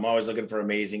recruiter. I'm always looking for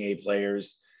amazing A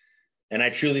players. And I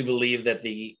truly believe that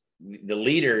the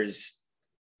leaders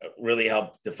really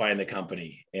help define the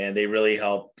company, and they really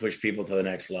help push people to the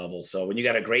next level. So when you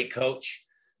got a great coach,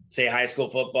 say high school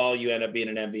football, you end up being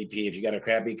an MVP. If you got a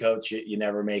crappy coach, you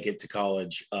never make it to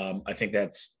college. I think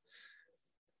that's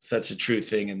such a true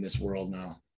thing in this world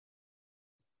now.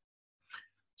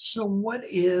 So what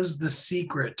is the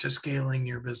secret to scaling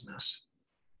your business?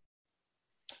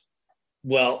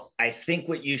 Well, I think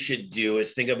what you should do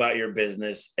is think about your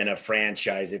business and a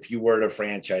franchise if you were to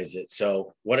franchise it.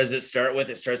 So what does it start with?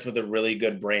 It starts with a really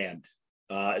good brand.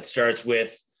 It starts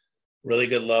with really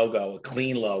good logo, a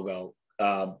clean logo,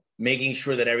 making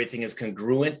sure that everything is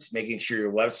congruent, making sure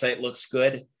your website looks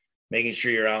good, making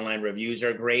sure your online reviews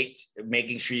are great,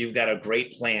 making sure you've got a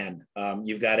great plan.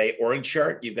 You've got a org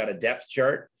chart, you've got a depth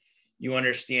chart. You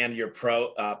understand your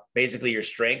basically your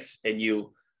strengths, and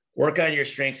you work on your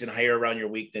strengths and hire around your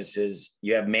weaknesses.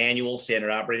 You have manuals, standard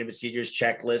operating procedures,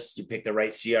 checklists. You pick the right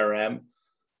CRM.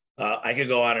 I could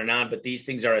go on and on, but these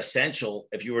things are essential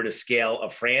if you were to scale a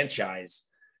franchise.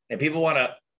 And people want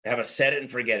to have a set it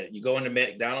and forget it. You go into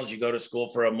McDonald's, you go to school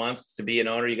for a month to be an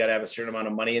owner. You got to have a certain amount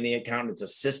of money in the account. It's a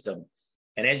system.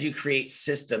 And as you create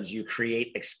systems, you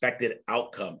create expected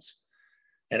outcomes.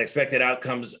 And expected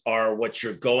outcomes are what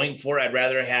you're going for. I'd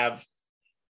rather have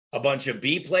a bunch of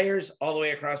B players all the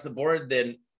way across the board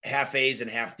than half A's and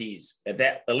half D's.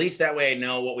 At least that way I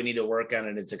know what we need to work on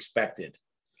and it's expected,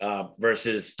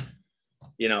 versus,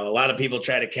 a lot of people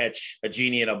try to catch a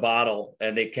genie in a bottle,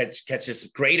 and they catch this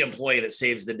great employee that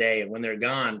saves the day. And when they're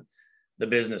gone, the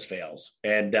business fails.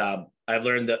 And I've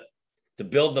learned that to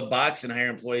build the box and hire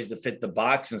employees to fit the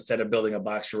box instead of building a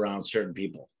box around certain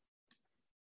people.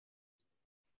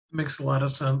 Makes a lot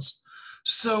of sense.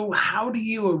 So how do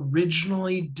you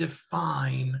originally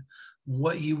define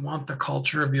what you want the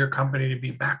culture of your company to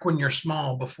be back when you're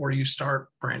small before you start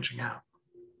branching out?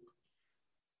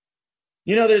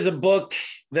 There's a book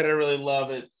that I really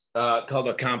love. It's called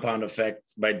The Compound Effect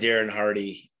by Darren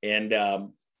Hardy. And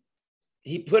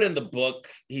he put in the book,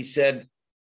 he said,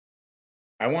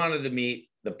 I wanted to meet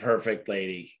the perfect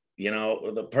lady,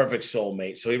 the perfect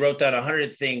soulmate. So he wrote down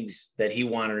 100 things that he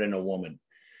wanted in a woman.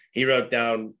 He wrote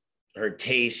down her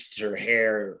taste, her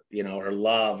hair, her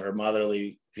love, her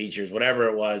motherly features, whatever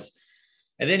it was.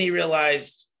 And then he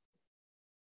realized,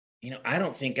 I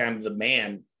don't think I'm the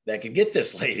man that could get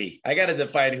this lady. I got to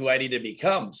define who I need to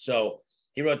become. So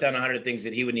he wrote down 100 things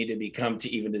that he would need to become to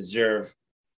even deserve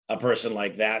a person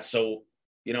like that. So,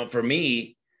 for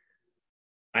me,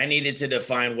 I needed to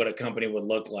define what a company would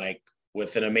look like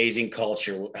with an amazing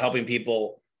culture, helping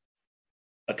people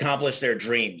accomplish their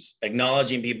dreams,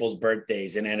 acknowledging people's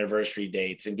birthdays and anniversary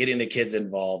dates, and getting the kids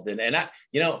involved. And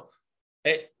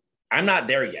I'm not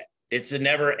there yet. It's a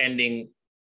never-ending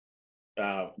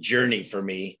journey for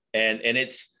me, and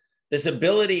it's this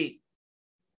ability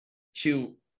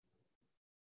to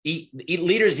eat.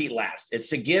 Leaders eat last. It's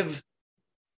to give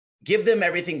them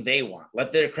everything they want.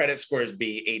 Let their credit scores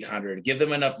be 800. Give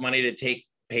them enough money to take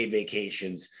paid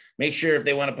vacations. Make sure if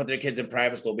they want to put their kids in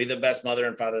private school, be the best mother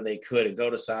and father they could, and go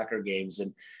to soccer games,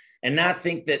 and not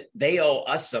think that they owe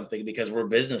us something because we're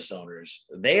business owners.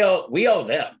 We owe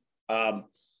them.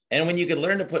 And when you can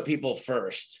learn to put people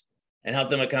first and help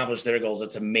them accomplish their goals,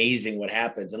 it's amazing what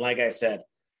happens. And like I said,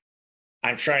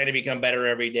 I'm trying to become better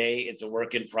every day. It's a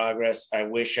work in progress. I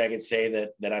wish I could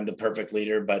say that I'm the perfect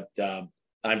leader, but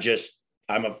I'm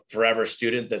a forever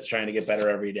student that's trying to get better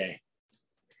every day.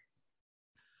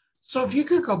 So if you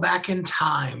could go back in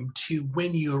time to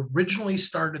when you originally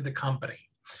started the company,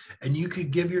 and you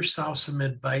could give yourself some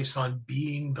advice on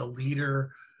being the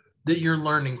leader that you're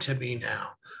learning to be now,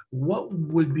 what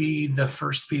would be the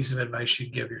first piece of advice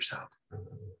you'd give yourself?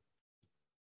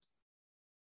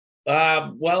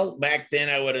 Well, back then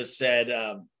I would have said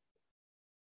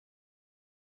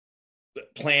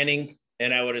planning,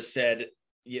 and I would have said,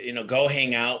 go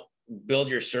hang out, build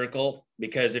your circle,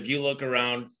 because if you look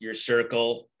around your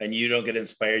circle and you don't get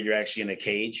inspired, you're actually in a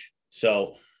cage.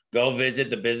 So go visit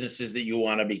the businesses that you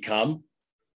want to become.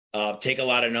 Take a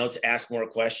lot of notes, ask more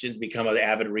questions, become an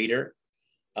avid reader.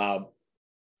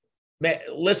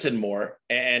 Listen more.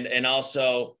 And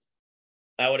also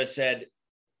I would have said,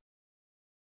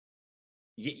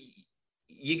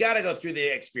 you got to go through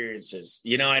the experiences.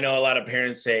 I know a lot of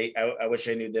parents say, I wish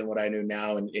I knew then what I knew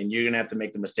now. And you're going to have to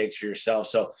make the mistakes for yourself.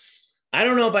 So I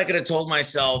don't know if I could have told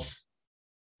myself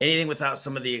anything without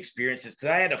some of the experiences, because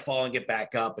I had to fall and get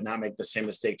back up and not make the same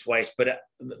mistake twice. But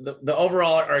the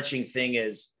overall arching thing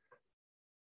is,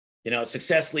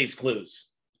 success leaves clues.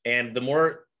 And the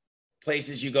more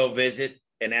places you go visit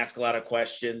and ask a lot of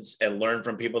questions and learn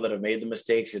from people that have made the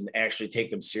mistakes and actually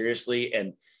take them seriously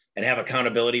and have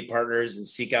accountability partners and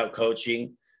seek out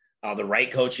coaching, the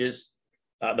right coaches,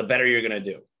 the better you're going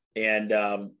to do.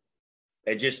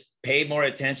 And just pay more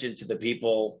attention to the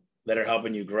people that are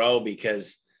helping you grow,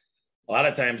 because a lot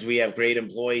of times we have great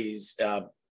employees.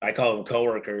 I call them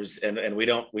coworkers, and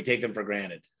we take them for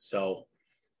granted. So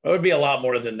it would be a lot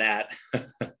more than that,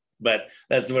 but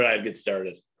that's where I'd get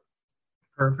started.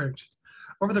 Perfect.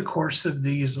 Over the course of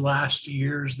these last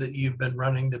years that you've been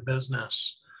running the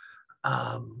business,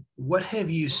 what have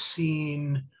you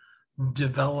seen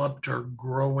developed or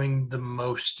growing the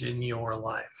most in your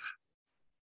life?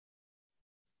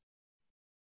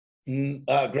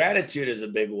 Gratitude is a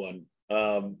big one.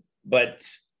 But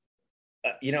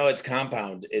it's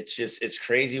compound. It's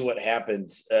crazy what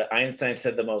happens. Einstein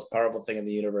said the most powerful thing in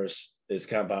the universe is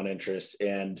compound interest.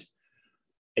 And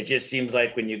it just seems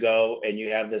like when you go and you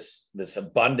have this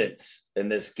abundance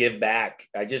and this give back.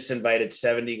 I just invited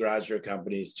 70 garage door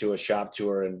companies to a shop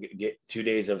tour and get 2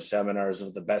 days of seminars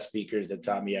with the best speakers that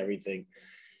taught me everything.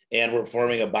 And we're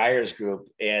forming a buyers group.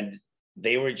 And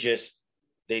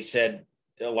they said,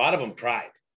 a lot of them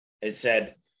cried. It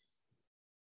said,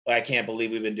 I can't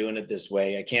believe we've been doing it this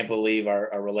way. I can't believe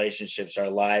our relationships, our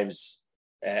lives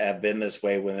have been this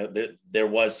way when there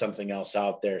was something else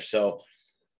out there. So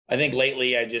I think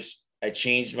lately I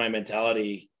changed my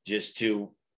mentality just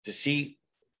to see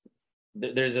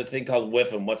there's a thing called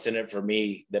WIFM, what's in it for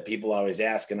me, that people always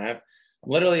ask. And I'm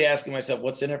literally asking myself,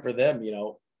 what's in it for them?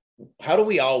 How do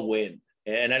we all win?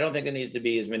 And I don't think there needs to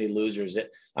be as many losers.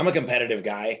 I'm a competitive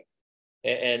guy.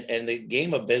 And the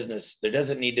game of business, there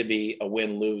doesn't need to be a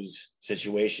win-lose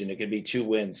situation. It could be 2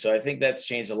 wins. So I think that's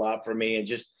changed a lot for me, and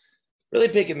just really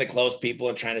picking the close people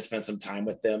and trying to spend some time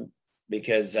with them,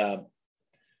 because I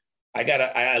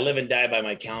live and die by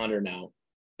my calendar now,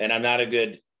 and I'm not a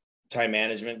good time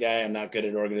management guy. I'm not good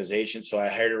at organization. So I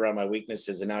hired around my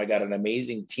weaknesses, and now I got an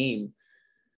amazing team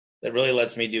that really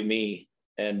lets me do me,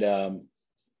 and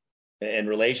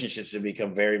relationships have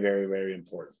become very, very, very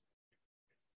important.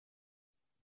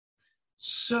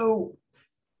 So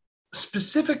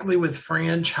specifically with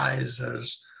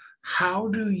franchises, how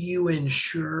do you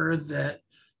ensure that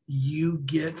you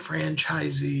get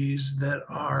franchisees that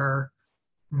are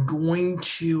going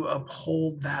to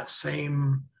uphold that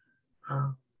same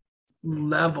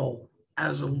level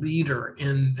as a leader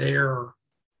in their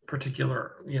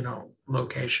particular,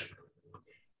 location?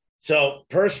 So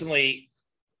personally,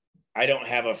 I don't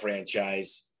have a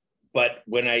franchise, but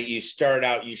when you start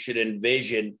out, you should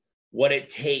envision what it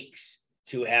takes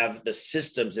to have the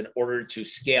systems in order to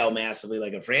scale massively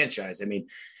like a franchise. I mean,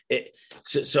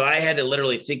 so I had to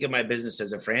literally think of my business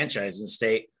as a franchise and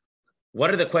state,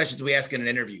 what are the questions we ask in an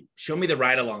interview? Show me the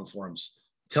ride-along forms.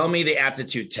 Tell me the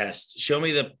aptitude test. Show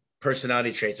me the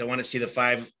personality traits. I want to see the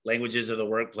 5 languages of the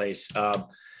workplace.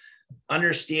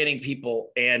 Understanding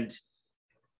people. And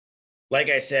like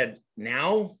I said,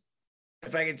 now,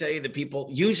 if I can tell you, the people,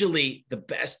 usually the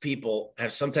best people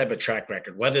have some type of track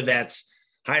record, whether that's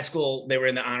high school, they were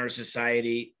in the honor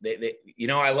society.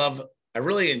 I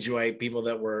really enjoy people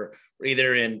that were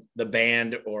either in the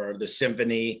band or the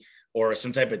symphony or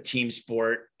some type of team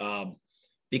sport,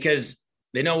 because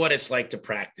they know what it's like to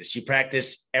practice. You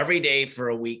practice every day for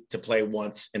a week to play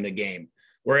once in the game.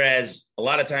 Whereas a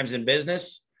lot of times in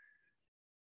business,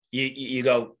 you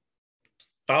go,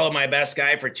 follow my best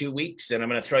guy for 2 weeks, and I'm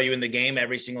going to throw you in the game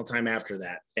every single time after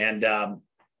that. And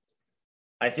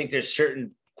I think there's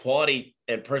certain quality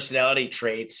and personality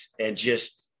traits, and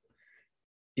just,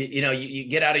 you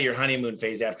get out of your honeymoon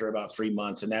phase after about 3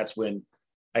 months. And that's when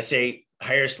I say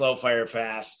hire slow, fire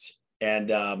fast. And,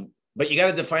 but you got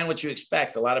to define what you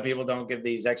expect. A lot of people don't give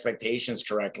these expectations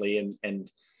correctly. And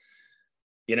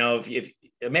if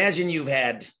imagine you've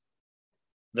had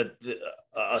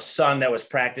a son that was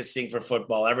practicing for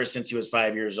football ever since he was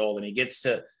 5 years old, and he gets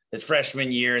to his freshman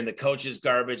year and the coach is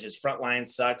garbage, his front line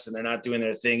sucks, and they're not doing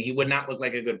their thing. He would not look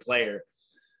like a good player.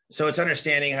 So it's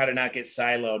understanding how to not get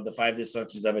siloed, the 5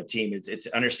 dysfunctions of a team. It's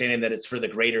understanding that it's for the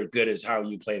greater good is how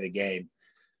you play the game.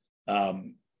 I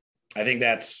think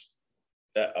that's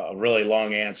a really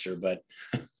long answer, but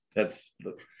that's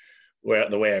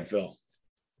the way I feel.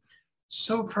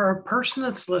 So for a person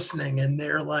that's listening and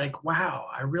they're like, wow,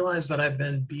 I realize that I've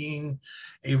been being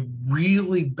a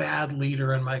really bad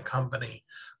leader in my company.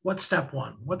 What's step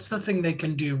one? What's the thing they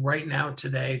can do right now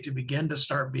today to begin to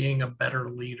start being a better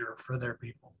leader for their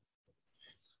people?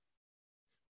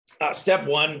 Step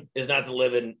one is not to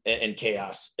live in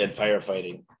chaos and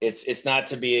firefighting. It's not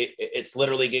to be, it's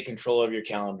literally get control of your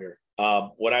calendar.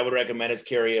 What I would recommend is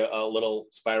carry a little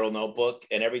spiral notebook.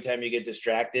 And every time you get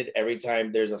distracted, every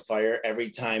time there's a fire, every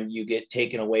time you get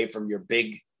taken away from your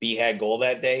big BHAG goal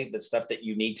that day, the stuff that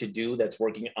you need to do that's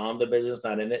working on the business,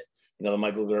 not in it, the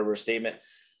Michael Gerber statement,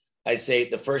 I'd say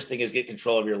the first thing is get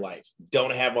control of your life.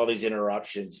 Don't have all these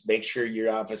interruptions. Make sure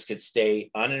your office could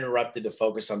stay uninterrupted to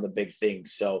focus on the big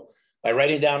things. So by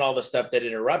writing down all the stuff that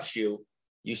interrupts you,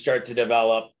 you start to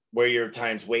develop where your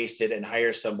time's wasted and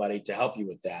hire somebody to help you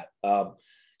with that.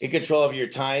 Get control of your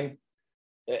time.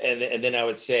 And then I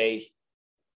would say,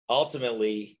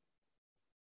 ultimately,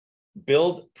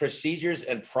 build procedures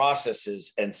and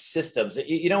processes and systems.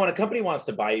 When a company wants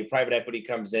to buy you, private equity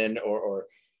comes in or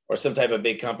some type of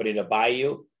big company to buy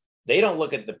you, they don't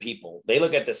look at the people. They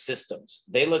look at the systems.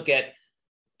 They look at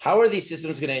how are these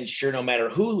systems going to ensure no matter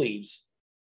who leaves,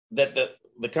 that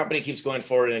the company keeps going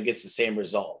forward and it gets the same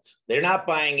result. They're not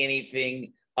buying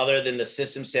anything other than the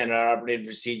system, standard operating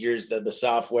procedures, the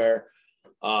software.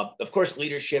 Of course,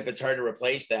 leadership, it's hard to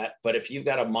replace that. But if you've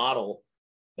got a model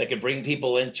that can bring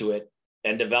people into it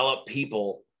and develop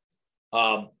people,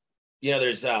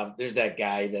 there's that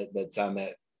guy that's on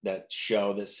that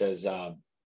show that says, I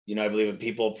believe in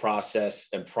people, process,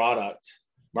 and product,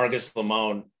 Marcus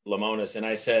Lemonis. And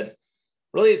I said,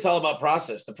 really, it's all about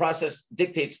process. The process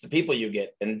dictates the people you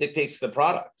get and dictates the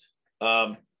product.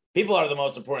 People are the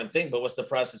most important thing, but what's the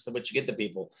process of which you get the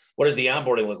people? What does the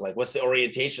onboarding look like? What's the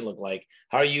orientation look like?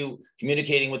 How are you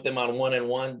communicating with them on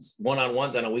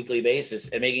one-on-ones on a weekly basis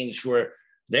and making sure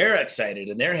they're excited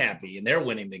and they're happy and they're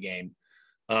winning the game?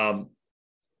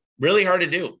 Really hard to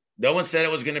do. No one said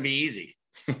it was going to be easy.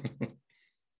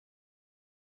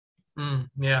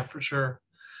 Yeah, for sure.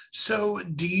 So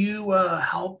do you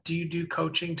help? Do you do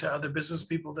coaching to other business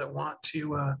people that want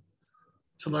to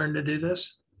learn to do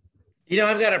this?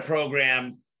 I've got a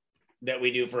program that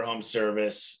we do for home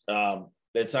service.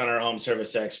 It's on our home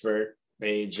service expert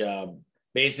page.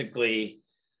 Basically,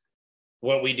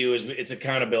 what we do is it's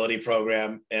accountability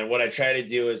program. And what I try to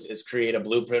do is create a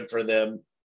blueprint for them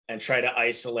and try to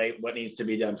isolate what needs to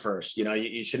be done first.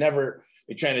 You should never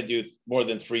be trying to do more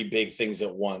than 3 big things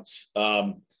at once.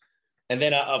 And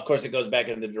then, of course, it goes back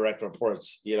into direct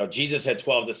reports. Jesus had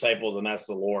 12 disciples, and that's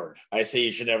the Lord. I say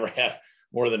you should never have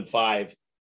more than 5.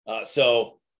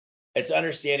 So it's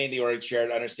understanding the org chart,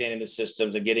 understanding the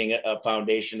systems, and getting a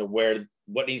foundation of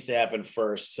what needs to happen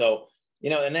first. So,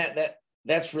 and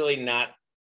that's really not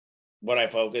what I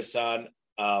focus on.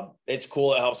 It's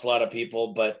cool. It helps a lot of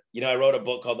people. But, I wrote a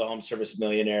book called The Home Service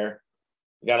Millionaire.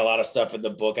 I got a lot of stuff in the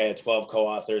book. I had 12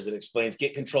 co-authors. It explains,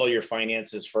 get control of your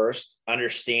finances first,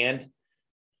 understand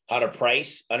how to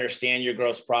price, understand your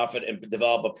gross profit, and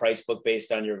develop a price book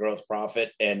based on your gross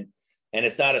profit. And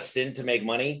it's not a sin to make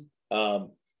money.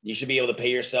 You should be able to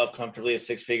pay yourself comfortably a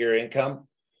 6-figure income,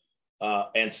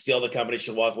 and still the company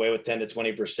should walk away with 10 to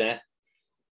 20%.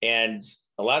 And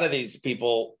a lot of these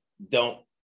people don't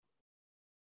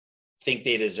think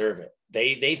they deserve it.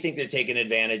 They think they're taking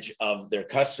advantage of their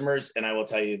customers. And I will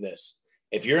tell you this,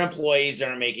 if your employees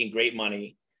aren't making great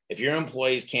money, if your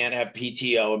employees can't have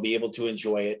PTO and be able to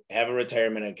enjoy it, have a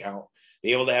retirement account,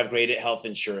 be able to have great health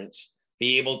insurance,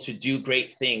 be able to do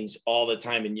great things all the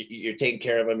time, and you're taking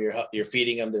care of them, you're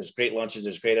feeding them, there's great lunches,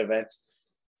 there's great events.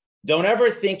 Don't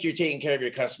ever think you're taking care of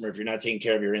your customer if you're not taking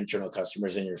care of your internal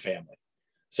customers and your family.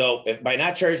 So by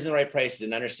not charging the right prices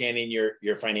and understanding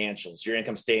your financials, your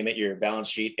income statement, your balance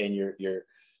sheet, and your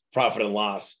profit and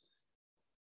loss,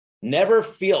 never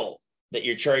feel that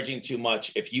you're charging too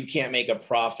much if you can't make a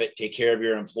profit, take care of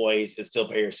your employees, and still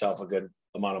pay yourself a good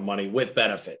amount of money with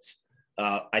benefits.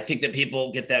 I think that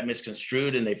people get that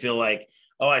misconstrued and they feel like,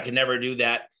 oh, I can never do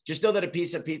that. Just know that a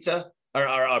piece of pizza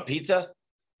or pizza.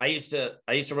 I used to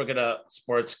work at a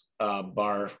sports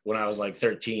bar when I was like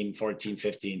 13, 14,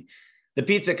 15. The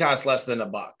pizza costs less than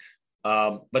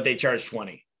 $1, but they charge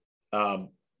 20. No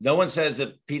one says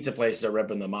that pizza places are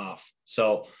ripping them off.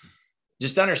 So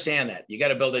just understand that you got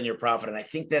to build in your profit. And I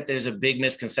think that there's a big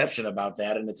misconception about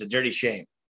that, and it's a dirty shame.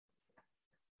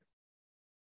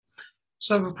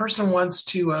 So if a person wants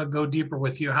to go deeper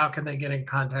with you, how can they get in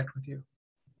contact with you?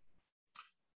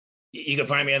 You can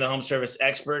find me on the Home Service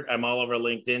Expert. I'm all over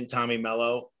LinkedIn, Tommy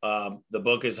Mello. The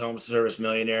book is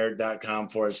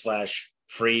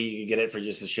homeservicemillionaire.com/free. You can get it for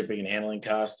just the shipping and handling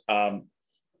cost. I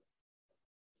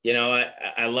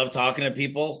love talking to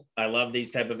people. I love these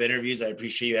type of interviews. I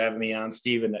appreciate you having me on,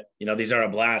 Steve. And, these are a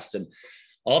blast. And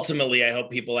ultimately, I hope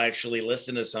people actually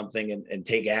listen to something and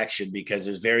take action, because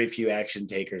there's very few action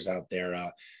takers out there.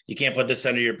 You can't put this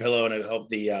under your pillow and hope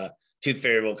the tooth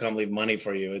fairy will come leave money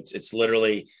for you. It's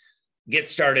literally get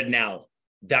started now,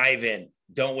 dive in,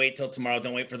 Don't wait till tomorrow.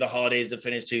 Don't wait for the holidays to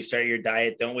finish to start your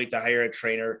diet. Don't wait to hire a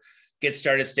trainer. Get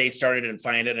started, stay started, and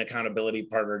find an accountability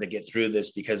partner to get through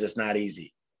this, because it's not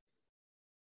easy.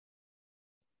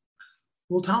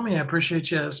 Well, Tommy, I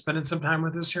appreciate you spending some time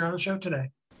with us here on the show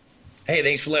today. Hey,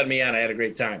 thanks for letting me on. I had a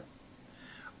great time.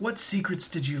 What secrets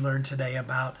did you learn today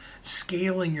about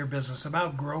scaling your business,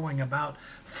 about growing, about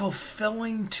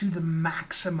fulfilling to the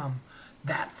maximum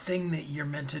that thing that you're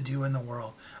meant to do in the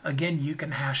world? Again, you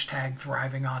can hashtag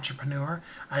Thriving Entrepreneur.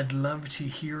 I'd love to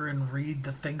hear and read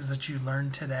the things that you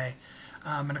learned today.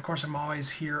 And of course, I'm always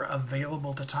here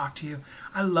available to talk to you.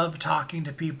 I love talking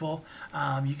to people.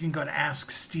 You can go to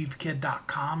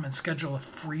AskSteveKid.com and schedule a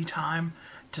free time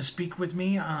to speak with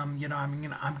me. I'm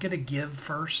going to give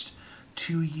first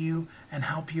to you and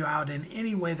help you out in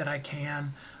any way that I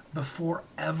can before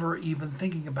ever even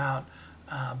thinking about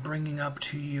bringing up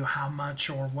to you how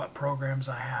much or what programs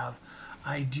I have.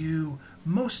 I do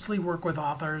mostly work with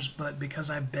authors, but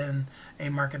because I've been a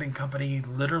marketing company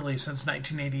literally since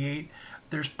 1988,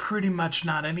 there's pretty much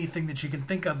not anything that you can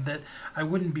think of that I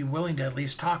wouldn't be willing to at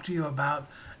least talk to you about.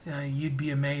 You'd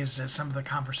be amazed at some of the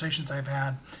conversations I've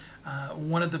had.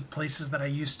 One of the places that I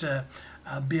used to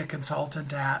be a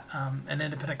consultant at, an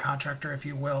independent contractor, if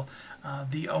you will,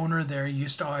 the owner there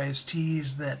used to always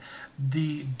tease that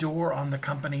the door on the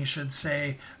company should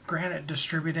say Granite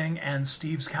Distributing and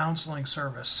Steve's Counseling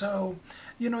Service. So,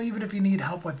 even if you need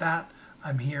help with that,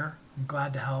 I'm here. I'm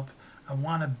glad to help. I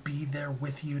want to be there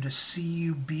with you, to see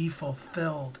you be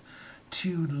fulfilled,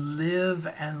 to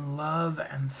live and love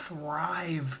and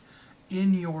thrive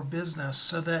in your business,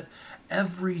 so that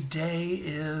every day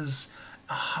is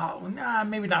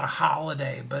maybe not a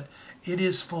holiday, but it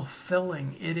is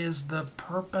fulfilling. It is the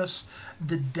purpose,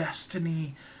 the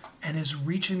destiny, and is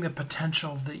reaching the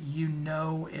potential that you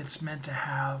know it's meant to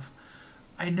have.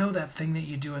 I know that thing that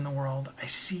you do in the world. I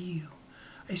see you.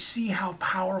 I see how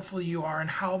powerful you are and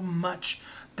how much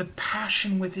the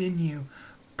passion within you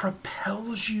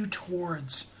propels you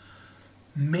towards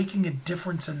making a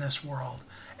difference in this world.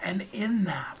 And in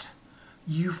that,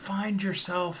 you find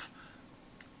yourself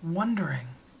wondering,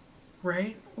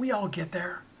 right? We all get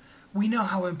there. We know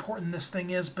how important this thing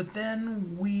is, but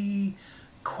then we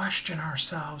question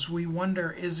ourselves. We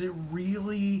wonder, is it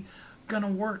really going to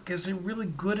work? Is it really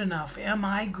good enough? Am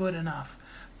I good enough?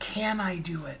 Can I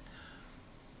do it?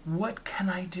 What can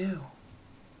I do?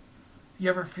 You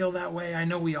ever feel that way? I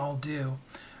know we all do.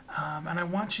 And I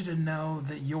want you to know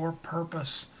that your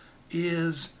purpose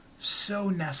is so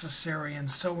necessary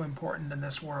and so important in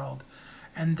this world,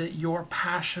 and that your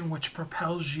passion, which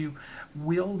propels you,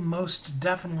 will most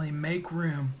definitely make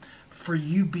room for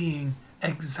you being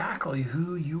exactly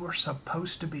who you are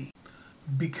supposed to be,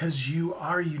 because you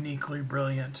are uniquely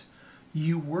brilliant.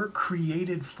 You were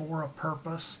created for a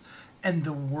purpose, and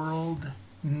the world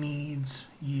needs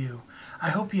you.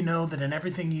 I hope you know that in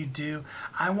everything you do,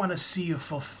 I want to see you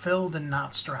fulfilled and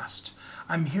not stressed.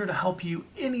 I'm here to help you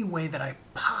any way that I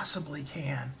possibly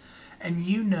can. And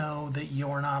you know that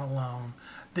you're not alone,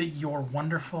 that you're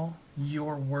wonderful,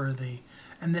 you're worthy,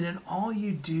 and that in all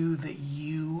you do, that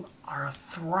you are a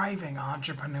thriving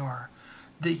entrepreneur,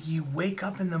 that you wake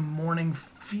up in the morning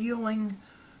feeling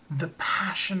the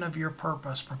passion of your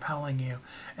purpose propelling you,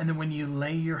 and then when you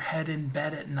lay your head in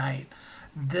bed at night,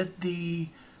 that the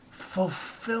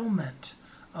fulfillment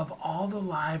of all the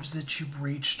lives that you've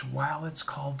reached while it's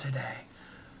called today.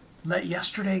 Let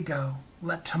yesterday go,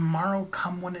 let tomorrow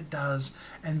come when it does,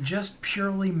 and just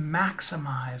purely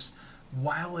maximize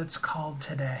while it's called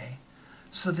today,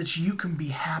 so that you can be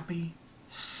happy,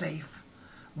 safe,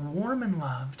 warm and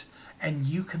loved, and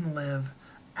you can live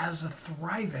as a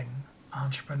thriving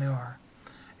entrepreneur.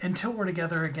 Until we're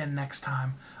together again next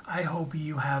time, I hope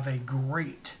you have a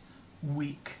great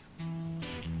week.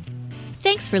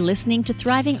 Thanks for listening to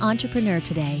Thriving Entrepreneur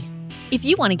today. If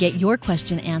you want to get your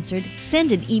question answered,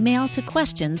 send an email to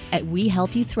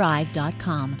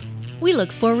questions@wehelpyouthrive.com. We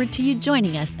look forward to you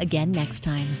joining us again next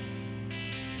time.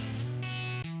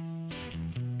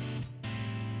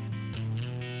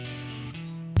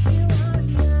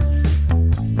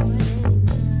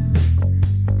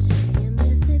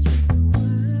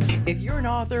 If you're an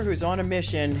author who's on a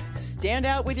mission, stand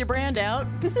out with your brand out.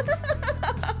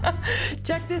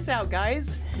 Check this out,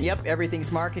 guys. Yep,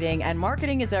 everything's marketing, and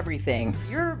marketing is everything.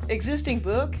 Your existing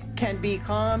book can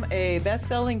become a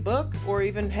best-selling book, or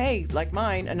even, hey, like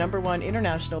mine, a #1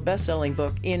 international best-selling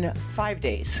book in 5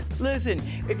 days. Listen,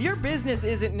 if your business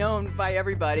isn't known by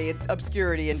everybody, it's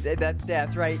obscurity and that's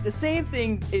death, right? The same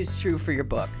thing is true for your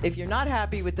book. If you're not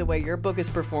happy with the way your book is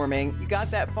performing, you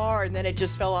got that far and then it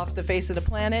just fell off the face of the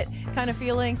planet kind of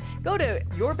feeling, go to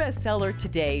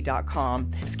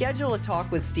yourbestsellertoday.com. Schedule a talk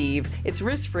with Steve. It's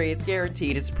risk-free, it's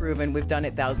guaranteed, it's proven. We've done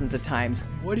it thousands of times.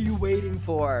 What are you waiting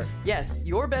for? Yes,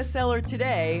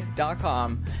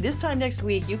 yourbestsellertoday.com. This time next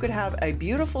week, you could have a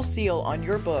beautiful seal on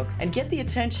your book and get the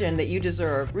attention that you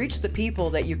deserve. Reach the people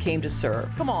that you came to serve.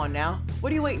 Come on now.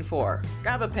 What are you waiting for?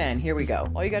 Grab a pen. Here we go.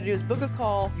 All you got to do is book a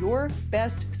call.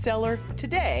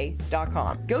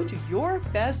 Yourbestsellertoday.com. Go to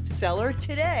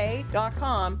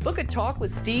yourbestsellertoday.com. Book a talk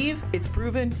with Steve. It's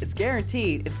proven. It's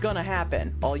guaranteed. It's going to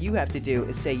happen. All you have to do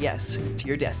is say yes to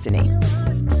your destiny.